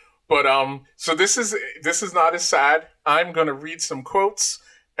that. But so this is not as sad. I'm going to read some quotes,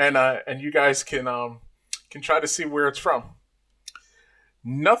 and you guys can try to see where it's from.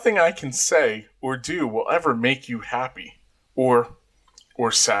 Nothing I can say or do will ever make you happy, or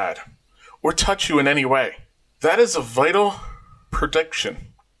sad, or touch you in any way. That is a vital prediction.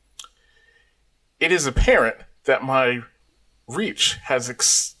 It is apparent that my reach has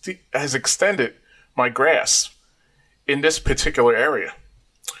extended my grasp in this particular area.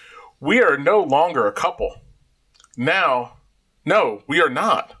 We are no longer a couple. Now, no, we are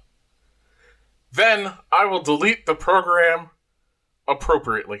not. Then I will delete the program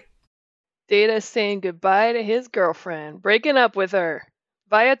appropriately. Data saying goodbye to his girlfriend, breaking up with her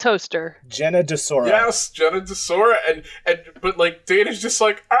via toaster. Jenna Desora. Yes, Jenna Desora, but like Data's just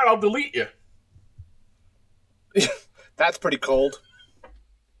like, all right, I'll delete you. That's pretty cold.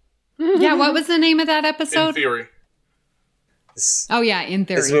 Yeah, what was the name of that In episode? theory. Oh, yeah, in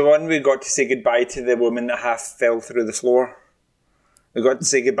It's theory. the one we got to say goodbye to the woman that half fell through the floor. We got to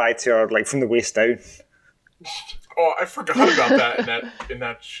say goodbye to her, like, from the waist down. Oh, I forgot about that in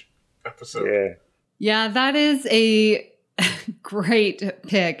that episode. Yeah. Yeah, that is a great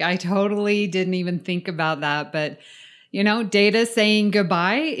pick. I totally didn't even think about that. But, you know, Data saying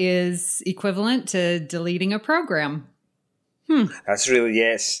goodbye is equivalent to deleting a program. That's really,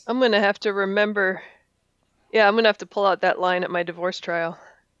 yes. I'm going to have to remember. Yeah, I'm going to have to pull out that line at my divorce trial.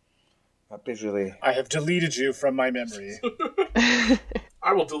 That'd be really... I have deleted you from my memory.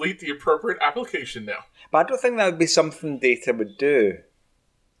 I will delete the appropriate application now. But I don't think that would be something Data would do.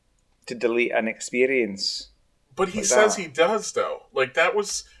 To delete an experience. But he Like says that. he does, though. Like, that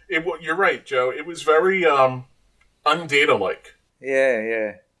was... You're right, Joe. It was very undata-like.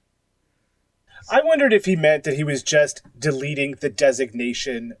 Yeah. I wondered if he meant that he was just deleting the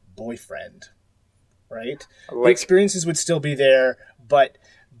designation boyfriend. Right? The Like- experiences would still be there, but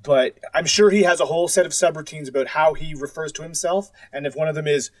I'm sure he has a whole set of subroutines about how he refers to himself, and if one of them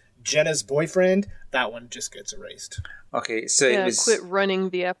is Jenna's boyfriend, that one just gets erased. Okay, so Yeah, it was... quit running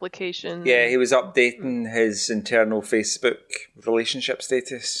the application. Yeah, he was updating his internal Facebook relationship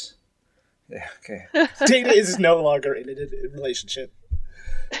status. Yeah, okay. Data is no longer in a relationship.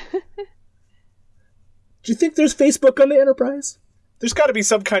 Do you think there's Facebook on the Enterprise? There's got to be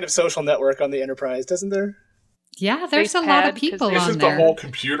some kind of social network on the Enterprise, doesn't there? Yeah, there's a lot of Facepad, 'cause people there's- on Isn't the there. whole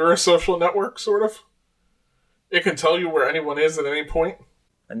computer a social network, sort of? It can tell you where anyone is at any point.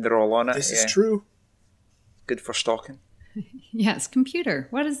 And they're all on it. This yeah. is true. Good for stalking. Yes, computer.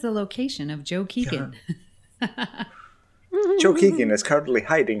 What is the location of Joe Keegan? Joe Keegan is currently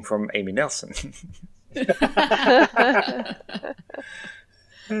hiding from Amy Nelson.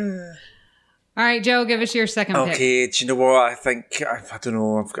 All right, Joe, give us your second pick. Okay, do you know what? I think, I don't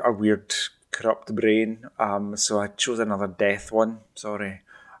know, I've got a weird corrupt brain. So I chose another death one. Sorry.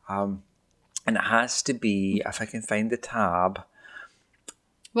 And it has to be, if I can find the tab,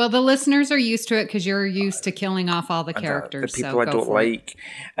 Well, the listeners are used to it because you're used to killing off all the characters. the people so I go don't for it.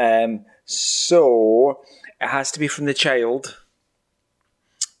 like. So it has to be from the child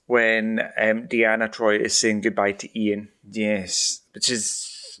when Deanna Troy is saying goodbye to Ian. Yes, which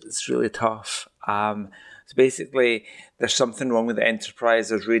is it's really tough. So basically, there's something wrong with the Enterprise.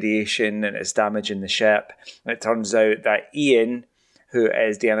 There's radiation and it's damaging the ship. And it turns out that Ian, who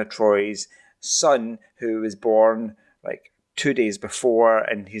is Deanna Troy's son, who was born like 2 days before,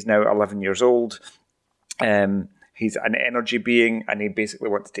 and he's now 11 years old. He's an energy being, and he basically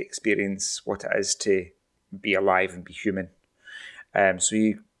wants to experience what it is to be alive and be human. So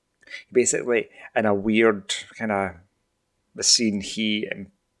he basically, in a weird kind of the scene, he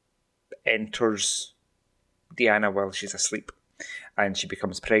enters Deanna while she's asleep, and she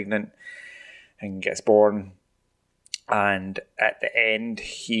becomes pregnant and gets born. And at the end,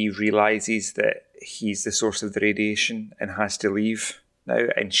 he realizes that he's the source of the radiation and has to leave now.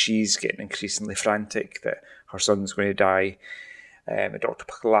 And she's getting increasingly frantic that her son's going to die. Dr.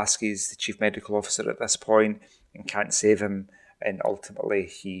 Pulaski is the chief medical officer at this point and can't save him. And ultimately,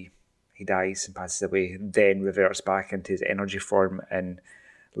 he dies and passes away, then reverts back into his energy form and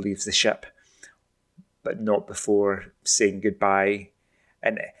leaves the ship, but not before saying goodbye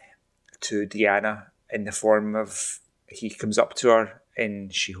and to Deanna in the form of, he comes up to her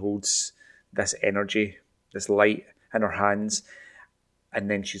and she holds this energy, this light in her hands, and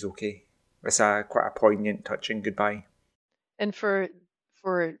then she's okay. It's quite a poignant, touching goodbye. And for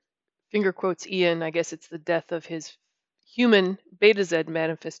finger quotes Ian, I guess it's the death of his human Beta Z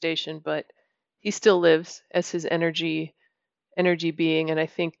manifestation, but he still lives as his energy being, and I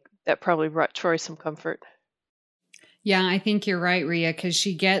think that probably brought Troy some comfort. Yeah, I think you're right, Ria, because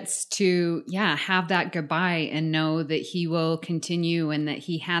she gets to, have that goodbye and know that he will continue and that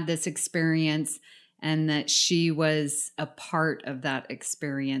he had this experience and that she was a part of that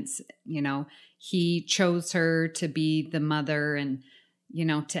experience. You know, he chose her to be the mother and, you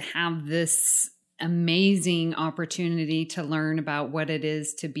know, to have this amazing opportunity to learn about what it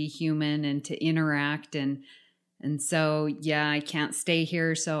is to be human and to interact. And so, I can't stay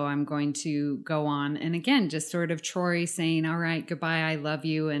here, so I'm going to go on. And again, just sort of Troy saying, all right, goodbye, I love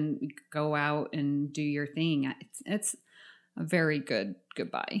you, and go out and do your thing. It's a very good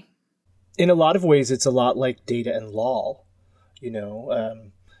goodbye. In a lot of ways, it's a lot like Data and Lal. You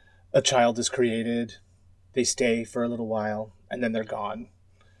know, a child is created, they stay for a little while, and then they're gone.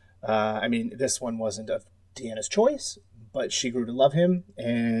 I mean, this one wasn't of Deanna's choice, but she grew to love him,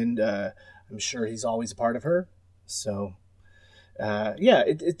 and I'm sure he's always a part of her. So,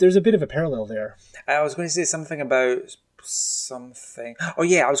 there's a bit of a parallel there. I was going to say something about something. Oh,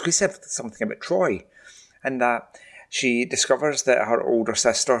 yeah, I was going to say something about Troy, and that she discovers that her older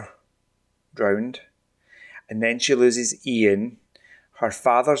sister drowned, and then she loses Ian. Her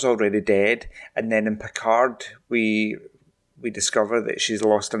father's already dead, and then in Picard, we discover that she's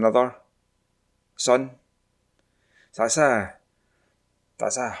lost another son. So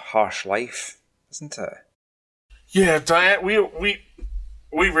that's a harsh life, isn't it? Yeah, Diana. We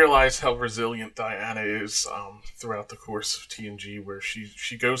realize how resilient Diana is throughout the course of TNG, where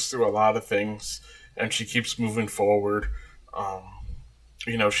she goes through a lot of things and she keeps moving forward.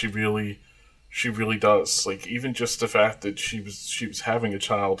 You know, she really does. Like, even just the fact that she was having a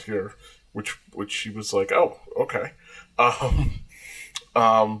child here, which she was like, oh, okay.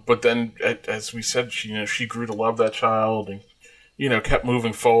 But then, as we said, she grew to love that child and, you know, kept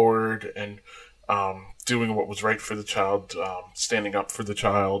moving forward and doing what was right for the child, standing up for the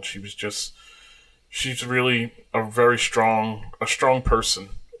child. She's really a very strong person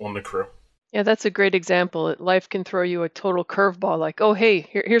on the crew. Yeah, that's a great example. Life can throw you a total curveball, like, oh, hey,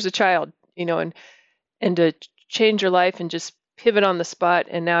 here's a child, you know, and to change your life and just pivot on the spot,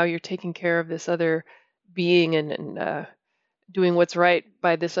 and now you're taking care of this other being and doing what's right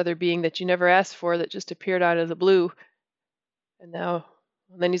by this other being that you never asked for, that just appeared out of the blue, and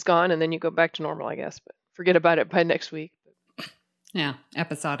then he's gone, and then you go back to normal, I guess, but forget about it by next week. Yeah,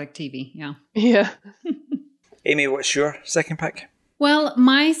 episodic TV, yeah. Yeah. Amy, what's your second pick? Well,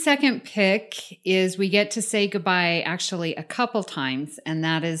 my second pick is we get to say goodbye actually a couple times, and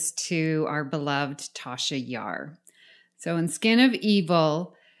that is to our beloved Tasha Yar. So in Skin of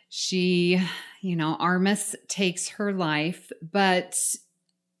Evil, she, you know, Armis takes her life, but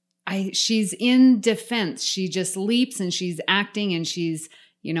she's in defense. She just leaps and she's acting and she's,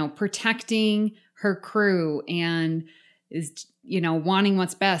 you know, protecting her crew and is, you know, wanting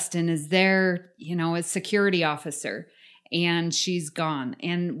what's best and is there, you know, as security officer. And she's gone.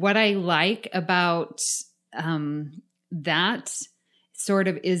 And what I like about that sort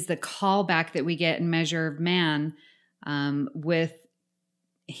of is the callback that we get in Measure of Man with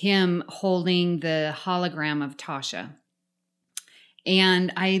him holding the hologram of Tasha.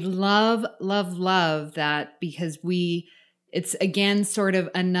 And I love, love, love that because it's again sort of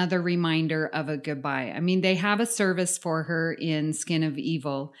another reminder of a goodbye. I mean, they have a service for her in Skin of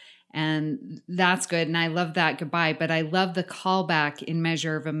Evil, and that's good. And I love that goodbye, but I love the callback in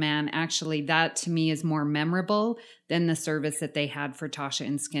Measure of a Man. Actually, that to me is more memorable than the service that they had for Tasha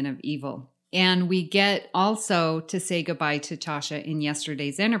in Skin of Evil. And we get also to say goodbye to Tasha in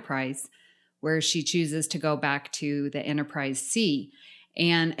Yesterday's Enterprise where she chooses to go back to the Enterprise C.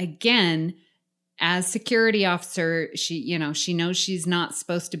 And again, as security officer, she knows she's not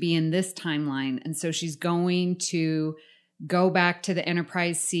supposed to be in this timeline. And so she's going to go back to the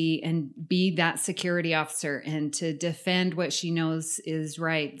Enterprise C and be that security officer and to defend what she knows is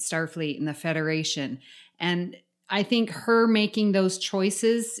right, Starfleet and the Federation. And I think her making those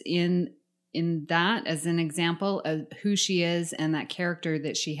choices in that as an example of who she is and that character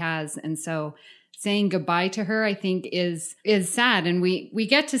that she has. And so saying goodbye to her, I think is sad. And we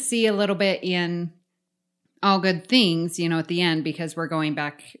get to see a little bit in All Good Things, at the end, because we're going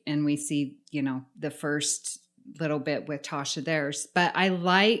back and we see, the first little bit with Tasha there. But I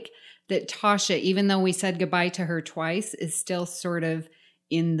like that Tasha, even though we said goodbye to her twice, is still sort of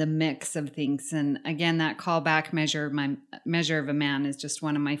in the mix of things. And again, that callback measure of a man is just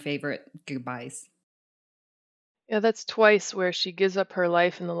one of my favorite goodbyes. Yeah, that's twice where she gives up her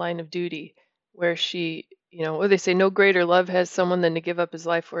life in the line of duty, where she, what they say, no greater love has someone than to give up his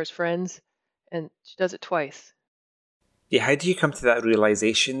life for his friends. And she does it twice. Yeah, how do you come to that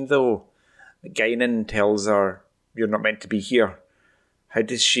realization, though? Guinan tells her, you're not meant to be here. How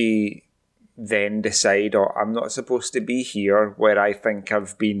does she then decide, oh, I'm not supposed to be here where I think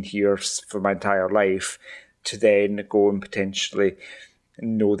I've been here for my entire life, to then go and potentially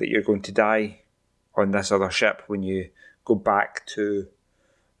know that you're going to die on this other ship when you go back to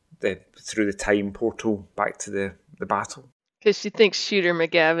through the time portal back to the battle? Because she thinks Shooter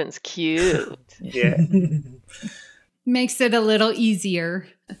McGavin's cute. Yeah. Makes it a little easier.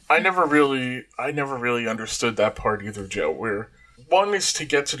 I never really understood that part either, Joe, where one is to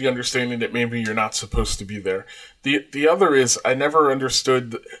get to the understanding that maybe you're not supposed to be there. The other is I never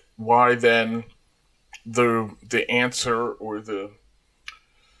understood why then the answer or the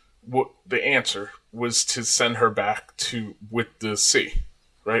answer was to send her back with the C,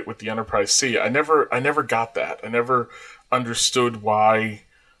 right? With the Enterprise C. I never got that. I never understood why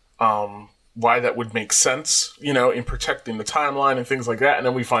that would make sense, in protecting the timeline and things like that. And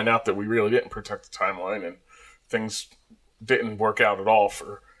then we find out that we really didn't protect the timeline and things didn't work out at all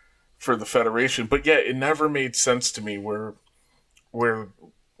for the Federation. But yeah, it never made sense to me where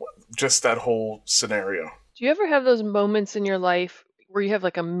just that whole scenario. Do you ever have those moments in your life where you have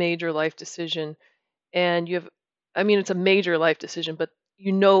like a major life decision and it's a major life decision, but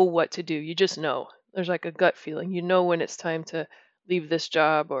you know what to do. You just know. There's like a gut feeling. You know when it's time to leave this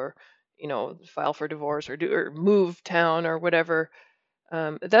job or, file for divorce or move town or whatever.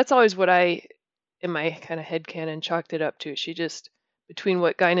 That's always what I, in my kind of headcanon, chalked it up to. She just, between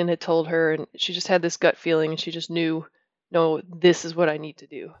what Guinan had told her, and she just had this gut feeling and she just knew, no, this is what I need to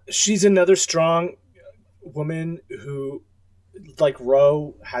do. She's another strong woman who, like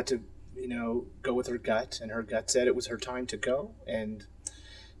Ro, had to, go with her gut, and her gut said it was her time to go. And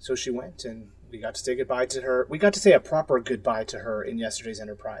so she went, and we got to say goodbye to her. We got to say a proper goodbye to her in yesterday's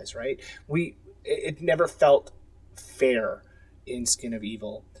Enterprise, right? It never felt fair in Skin of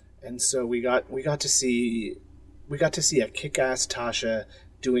Evil, and so we got to see a kick-ass Tasha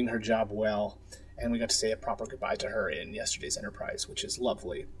doing her job well, and we got to say a proper goodbye to her in yesterday's Enterprise, which is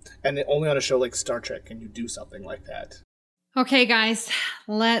lovely. And only on a show like Star Trek can you do something like that. Okay, guys,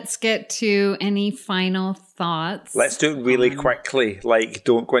 let's get to any final thoughts. Let's do it really quickly.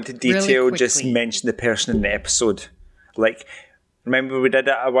 Don't go into detail, just mention the person in the episode. Remember we did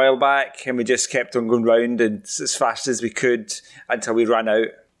it a while back and we just kept on going round and as fast as we could until we ran out.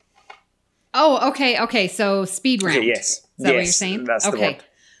 Oh, okay. So speed round. Okay, yes. Is that what you're saying? That's the word.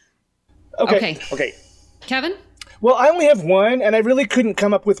 Okay. Kevin? Well, I only have one, and I really couldn't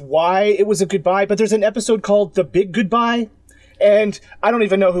come up with why it was a goodbye, but there's an episode called The Big Goodbye, and I don't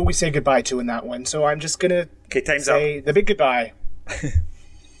even know who we say goodbye to in that one, so I'm just going to say The Big Goodbye.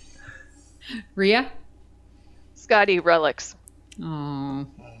 Ria? Scotty Relics. Oh.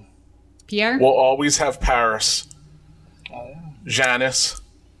 Pierre? We'll always have Paris. Janice.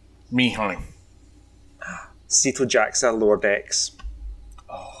 Mihai. Cito Jaxa, Lower Decks.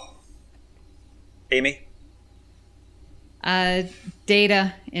 Oh. Amy?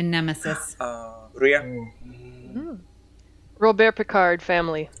 Data in Nemesis. Ria? Robert Picard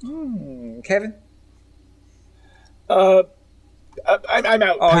family. Kevin? I'm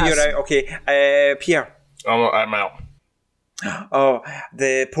out. Oh, Pass. you're out. Okay. Pierre? I'm out. Oh,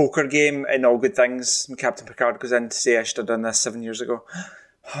 the poker game in All Good Things. Captain Picard goes in to say I should have done this 7 years ago.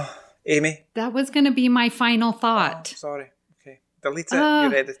 Amy? That was going to be my final thought. Oh, sorry. Okay. Delete it.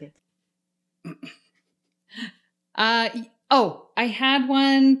 You're editing. I had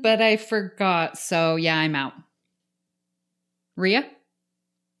one, but I forgot. So yeah, I'm out. Ria?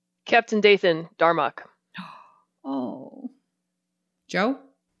 Captain Dathan Darmok. Oh. Joe?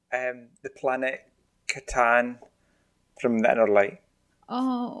 The planet Catan from The Inner Light.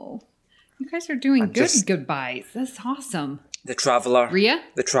 Oh, you guys are doing goodbyes. That's awesome. The Traveller. Ria?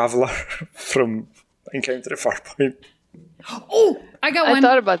 The Traveller from Encounter at Farpoint. Oh, I got one. I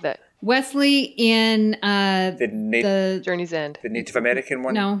thought about that. Wesley in the Journey's End. The Native American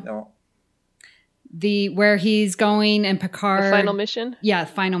one? No. Where he's going and Picard. The Final Mission? Yeah,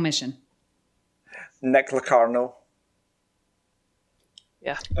 Final Mission. Nick Locarno.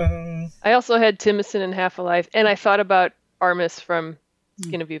 Yeah. I also had Timothy in Half Alive, and I thought about Armis from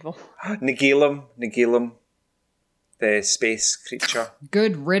Skin of Evil. Nagilum, the space creature.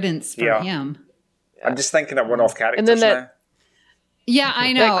 Good riddance for him. I'm just thinking of one-off characters now. Yeah,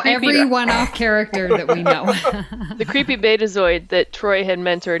 I know. Every one-off character that we know. The creepy Betazoid that Troy had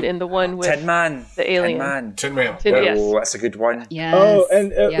mentored in the one with Tin Man. The alien. Tin Man. Yes. Oh, that's a good one. Yes. Oh,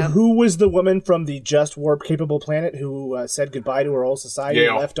 and who was the woman from the just warp-capable planet who said goodbye to her whole society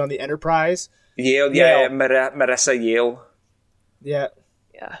and left on the Enterprise? Yale. Marissa Yale. Yeah.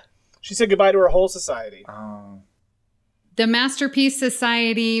 Yeah. She said goodbye to her whole society. Oh. The Masterpiece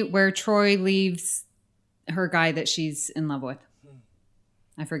Society, where Troy leaves her guy that she's in love with.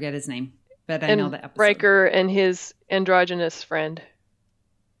 I forget his name, but I know the episode. Riker and his androgynous friend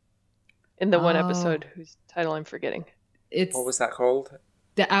in the one episode whose title I'm forgetting. What was that called?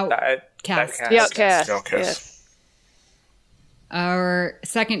 The Outcast. The Outcast. Yes. Our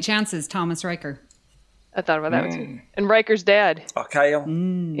second chance is Thomas Riker. I thought about that one too. And Riker's dad. Oh, Kyle.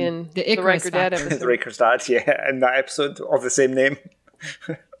 In the Riker dad Factor. episode. The Riker's dad, in that episode of the same name.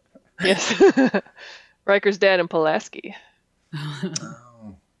 Yes. Riker's dad and Pulaski.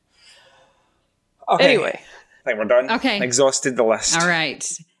 Okay. Anyway. I think we're done. Okay. Exhausted the list. All right.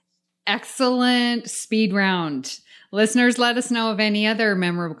 Excellent speed round. Listeners, let us know of any other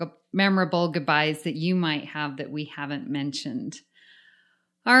memorable goodbyes that you might have that we haven't mentioned.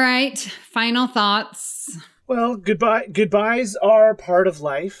 All right. Final thoughts. Well, goodbyes are part of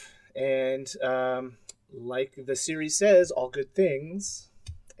life. And like the series says, all good things.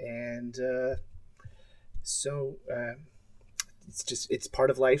 And so it's part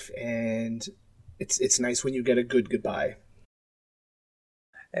of life. And it's nice when you get a good goodbye.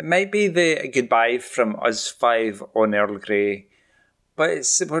 It might be the goodbye from us five on Earl Grey, but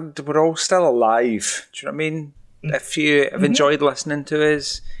we're all still alive. Do you know what I mean? If you have enjoyed listening to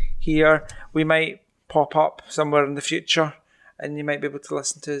us here, we might pop up somewhere in the future, and you might be able to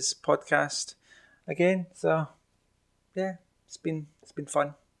listen to his podcast again. So, yeah, it's been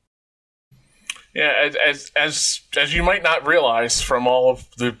fun. Yeah, as you might not realize from all of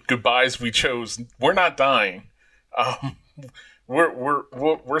the goodbyes we chose, we're not dying.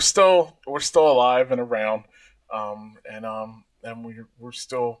 We're still alive and around, and we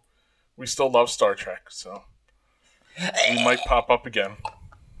still love Star Trek. So we might pop up again.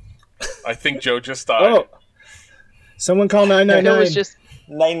 I think Joe just died. Oh, someone call 999. It was just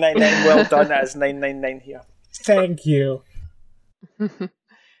 999. Well done. That is 999 here. Thank you.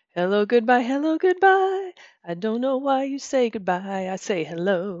 hello, goodbye, hello, goodbye. I don't know why you say goodbye. I say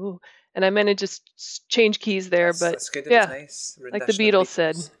hello. And I meant to just change keys there, but that's good. yeah, Nice. like the Beatles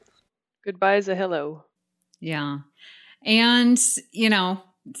said, goodbye is a hello. Yeah. And,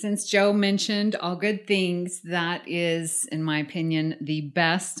 since Joe mentioned all good things, that is, in my opinion, the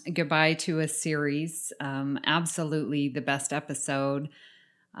best goodbye to a series. Absolutely the best episode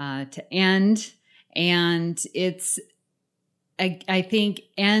to end. And it's, I think,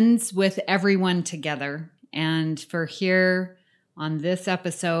 ends with everyone together. And for here on this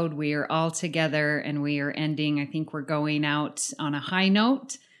episode, we are all together and we are ending. I think we're going out on a high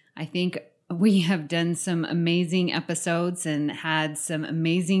note. I think we have done some amazing episodes and had some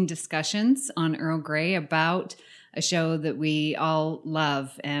amazing discussions on Earl Grey about a show that we all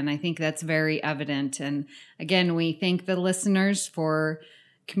love. And I think that's very evident. And again, we thank the listeners for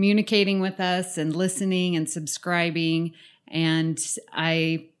communicating with us and listening and subscribing. And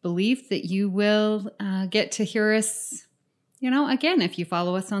I believe that you will get to hear us, again, if you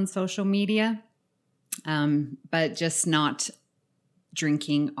follow us on social media, but just not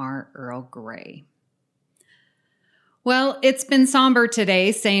drinking our Earl Grey. Well, it's been somber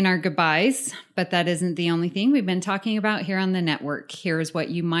today saying our goodbyes, but that isn't the only thing we've been talking about here on the network. Here's what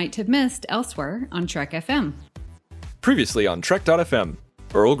you might have missed elsewhere on Trek FM. Previously on Trek.fm,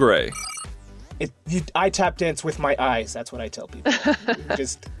 Earl Grey. I tap dance with my eyes. That's what I tell people.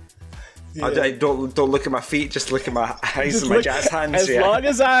 Just... Yeah. I don't look at my feet, just look at my eyes and my jazz hands.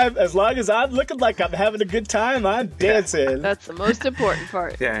 As long as I'm looking like I'm having a good time, I'm dancing. That's the most important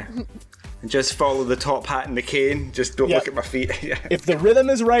part. Yeah. And just follow the top hat and the cane. Just don't look at my feet. If the rhythm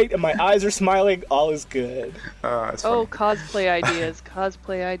is right and my eyes are smiling, all is good. Cosplay ideas.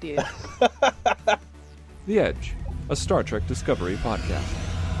 Cosplay ideas. The Edge, a Star Trek Discovery podcast.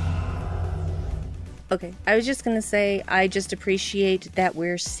 Okay, I was just going to say, I just appreciate that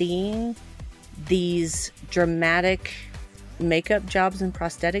we're seeing these dramatic makeup jobs and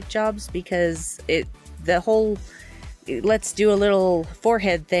prosthetic jobs, because the whole let's do a little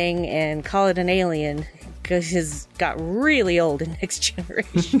forehead thing and call it an alien has got really old in Next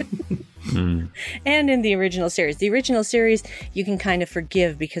Generation. And in the original series. The original series you can kind of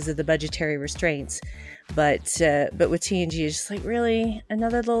forgive because of the budgetary restraints. But with TNG, it's just like, really?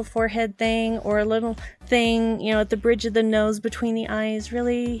 Another little forehead thing or a little thing, at the bridge of the nose between the eyes?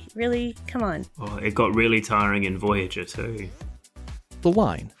 Really? Really? Come on. Oh, it got really tiring in Voyager too. The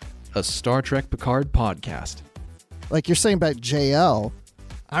Line, a Star Trek Picard podcast. Like you're saying about JL,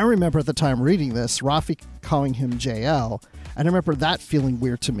 I remember at the time reading this, Rafi calling him JL, and I remember that feeling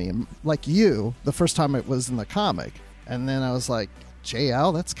weird to me. Like you, the first time it was in the comic. And then I was like,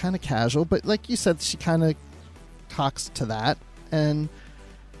 JL, that's kind of casual. But like you said, she kind of talks to that.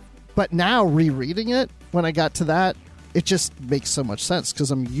 But now rereading it, when I got to that, it just makes so much sense because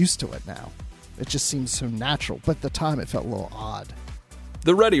I'm used to it now. It just seems so natural. But at the time, it felt a little odd.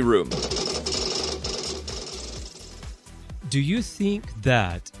 The Ready Room. Do you think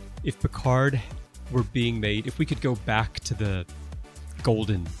that if Picard were being made, if we could go back to the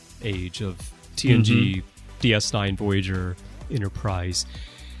golden age of TNG, DS9, Voyager, Enterprise.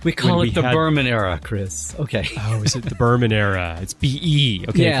 We call it the Berman era, Chris. Okay. Oh, is it the Berman era? It's BE.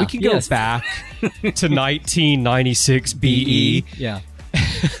 Okay, if we can go back to 1996 BE. Yeah.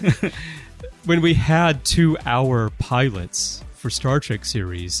 When we had 2-hour pilots for Star Trek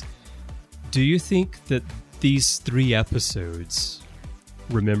series, do you think that these 3 episodes,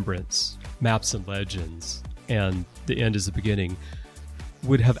 Remembrance, Maps and Legends, and The End is the Beginning,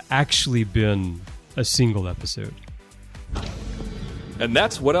 would have actually been a single episode? And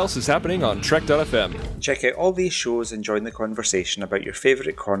that's what else is happening on Trek.fm. Check out all these shows and join the conversation about your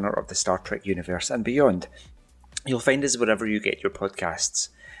favourite corner of the Star Trek universe and beyond. You'll find us wherever you get your podcasts.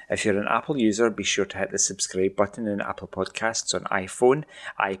 If you're an Apple user, be sure to hit the subscribe button in Apple Podcasts on iPhone,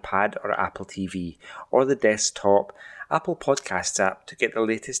 iPad or Apple TV, or the desktop Apple Podcasts app to get the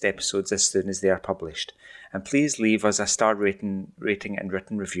latest episodes as soon as they are published. And please leave us a star rating and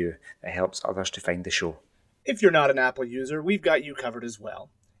written review that helps others to find the show. If you're not an Apple user, we've got you covered as well.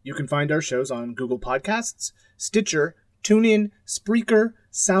 You can find our shows on Google Podcasts, Stitcher, TuneIn, Spreaker,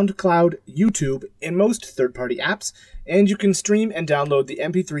 SoundCloud, YouTube, and most third-party apps, and you can stream and download the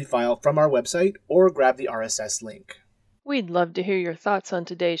MP3 file from our website or grab the RSS link. We'd love to hear your thoughts on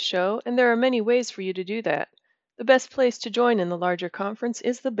today's show, and there are many ways for you to do that. The best place to join in the larger conference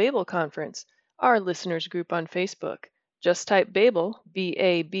is the Babel Conference, our listeners group on Facebook. Just type Babel,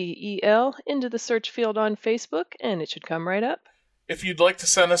 B-A-B-E-L, into the search field on Facebook, and it should come right up. If you'd like to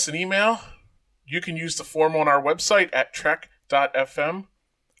send us an email, you can use the form on our website at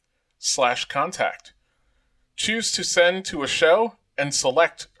trek.fm/contact. Choose to send to a show and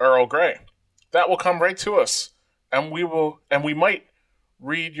select Earl Grey. That will come right to us, and we might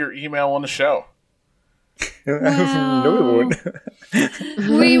read your email on the show. No, we won't.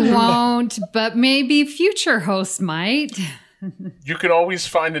 We won't, but maybe future hosts might. You can always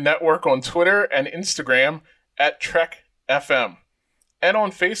find the network on Twitter and Instagram at TrekFM, and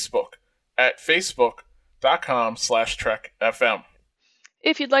on Facebook at facebook.com/TrekFM.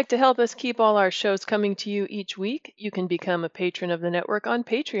 If you'd like to help us keep all our shows coming to you each week, you can become a patron of the network on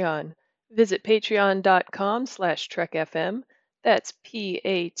Patreon. Visit patreon.com/TrekFM. That's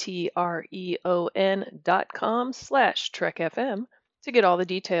patreon.com/TrekFM to get all the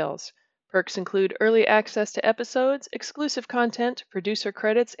details. Perks include early access to episodes, exclusive content, producer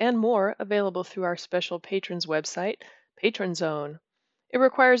credits, and more available through our special patrons website, Patron Zone. It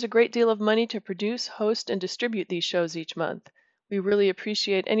requires a great deal of money to produce, host, and distribute these shows each month. We really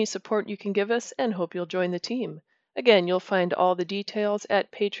appreciate any support you can give us and hope you'll join the team. Again, you'll find all the details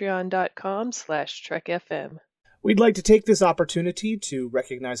at patreon.com/TrekFM. We'd like to take this opportunity to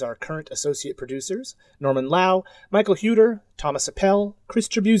recognize our current associate producers, Norman Lau, Michael Hueter, Thomas Appel, Chris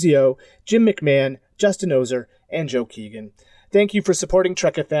Tribuzio, Jim McMahon, Justin Oser, and Joe Keegan. Thank you for supporting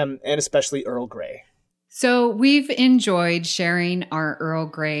Trek FM and especially Earl Grey. So we've enjoyed sharing our Earl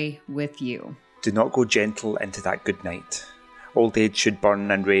Grey with you. Do not go gentle into that good night. Old age should burn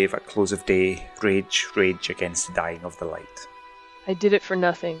and rave at close of day, rage, rage against the dying of the light. I did it for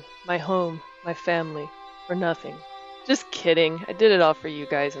nothing. My home, my family. For nothing. Just kidding. I did it all for you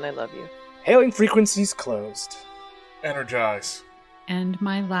guys, and I love you. Hailing frequencies closed. Energize. And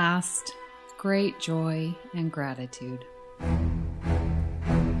my last great joy and gratitude.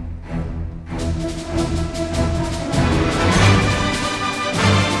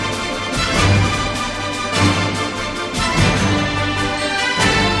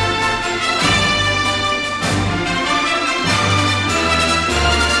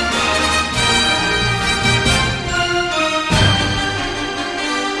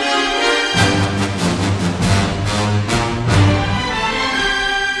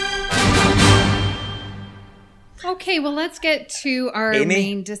 Okay, well, let's get to our Amy,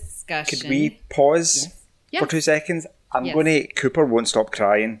 main discussion. Could we pause Yes. for 2 seconds? I'm Yes. going to... Cooper won't stop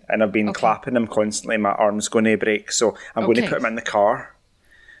crying, and I've been clapping him constantly. My arm's going to break, so I'm going to put him in the car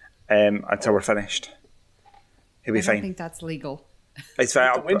until we're finished. He'll be I fine. don't think that's legal. It's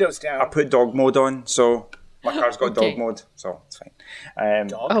fine. The windows down. I put dog mode on, so my car's got dog mode, so it's fine.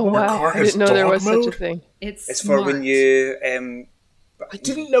 Oh, wow. I didn't know there was such a thing. It's for when you... I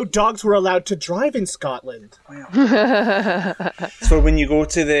didn't know dogs were allowed to drive in Scotland. It's for when you go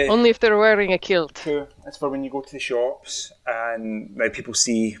to the... Only if they're wearing a kilt. It's for when you go to the shops and now people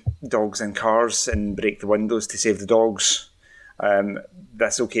see dogs in cars and break the windows to save the dogs.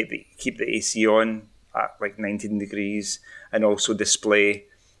 This will keep the AC on at like 19 degrees and also display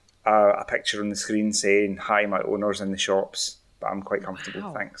a picture on the screen saying, "Hi, my owner's in the shops, but I'm quite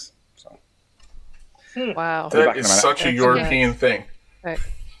comfortable, thanks." So, wow. That is such a European thing. Right.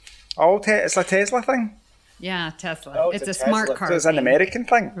 Oh, it's a Tesla thing? Yeah, Tesla. Oh, it's a smart Tesla. car. So it's an thing. American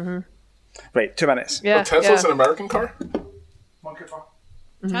thing? Mm-hmm. Right, 2 minutes. Yeah, Tesla's an American car?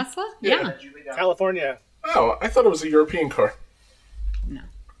 Tesla? Yeah. California. Oh, I thought it was a European car. No.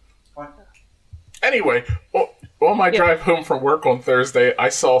 Anyway, on my drive home from work on Thursday, I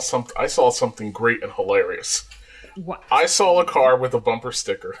saw something great and hilarious. What? I saw a car with a bumper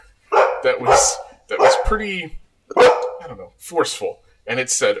sticker that was pretty, I don't know, forceful, and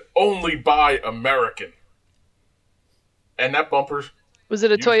it said "Only buy American." And that bumper, was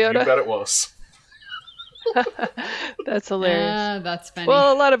it a Toyota? You bet it was. That's hilarious. Yeah, that's funny.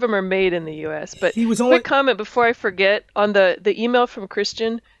 Well, a lot of them are made in the U.S. But quick comment before I forget on the email from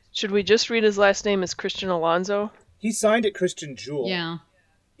Christian. Should we just read his last name as Christian Alonso? He signed it Christian Jewel. Yeah.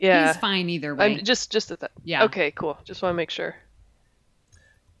 Yeah. He's fine either way. I'm just at that. Yeah. Okay, cool. Just want to make sure.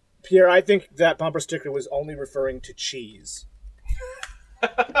 Pierre, I think that bumper sticker was only referring to cheese.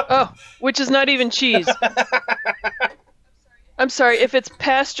 Oh, which is not even cheese. I'm sorry, if it's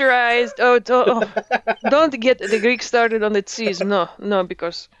pasteurized, don't get the Greek started on the cheese. No,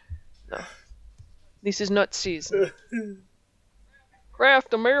 because this is not cheese.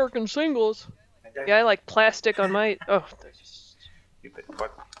 Kraft American singles. Yeah, I like plastic on my... Oh. You put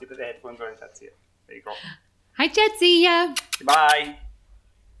the headphones on, that's it. There you go. Hi, Jetsia. Bye.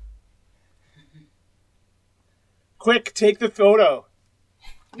 Quick, take the photo.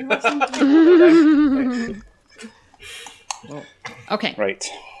 Okay. Right.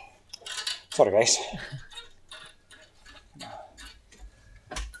 Sorry, guys.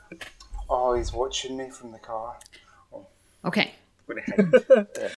 Oh, he's watching me from the car. Okay.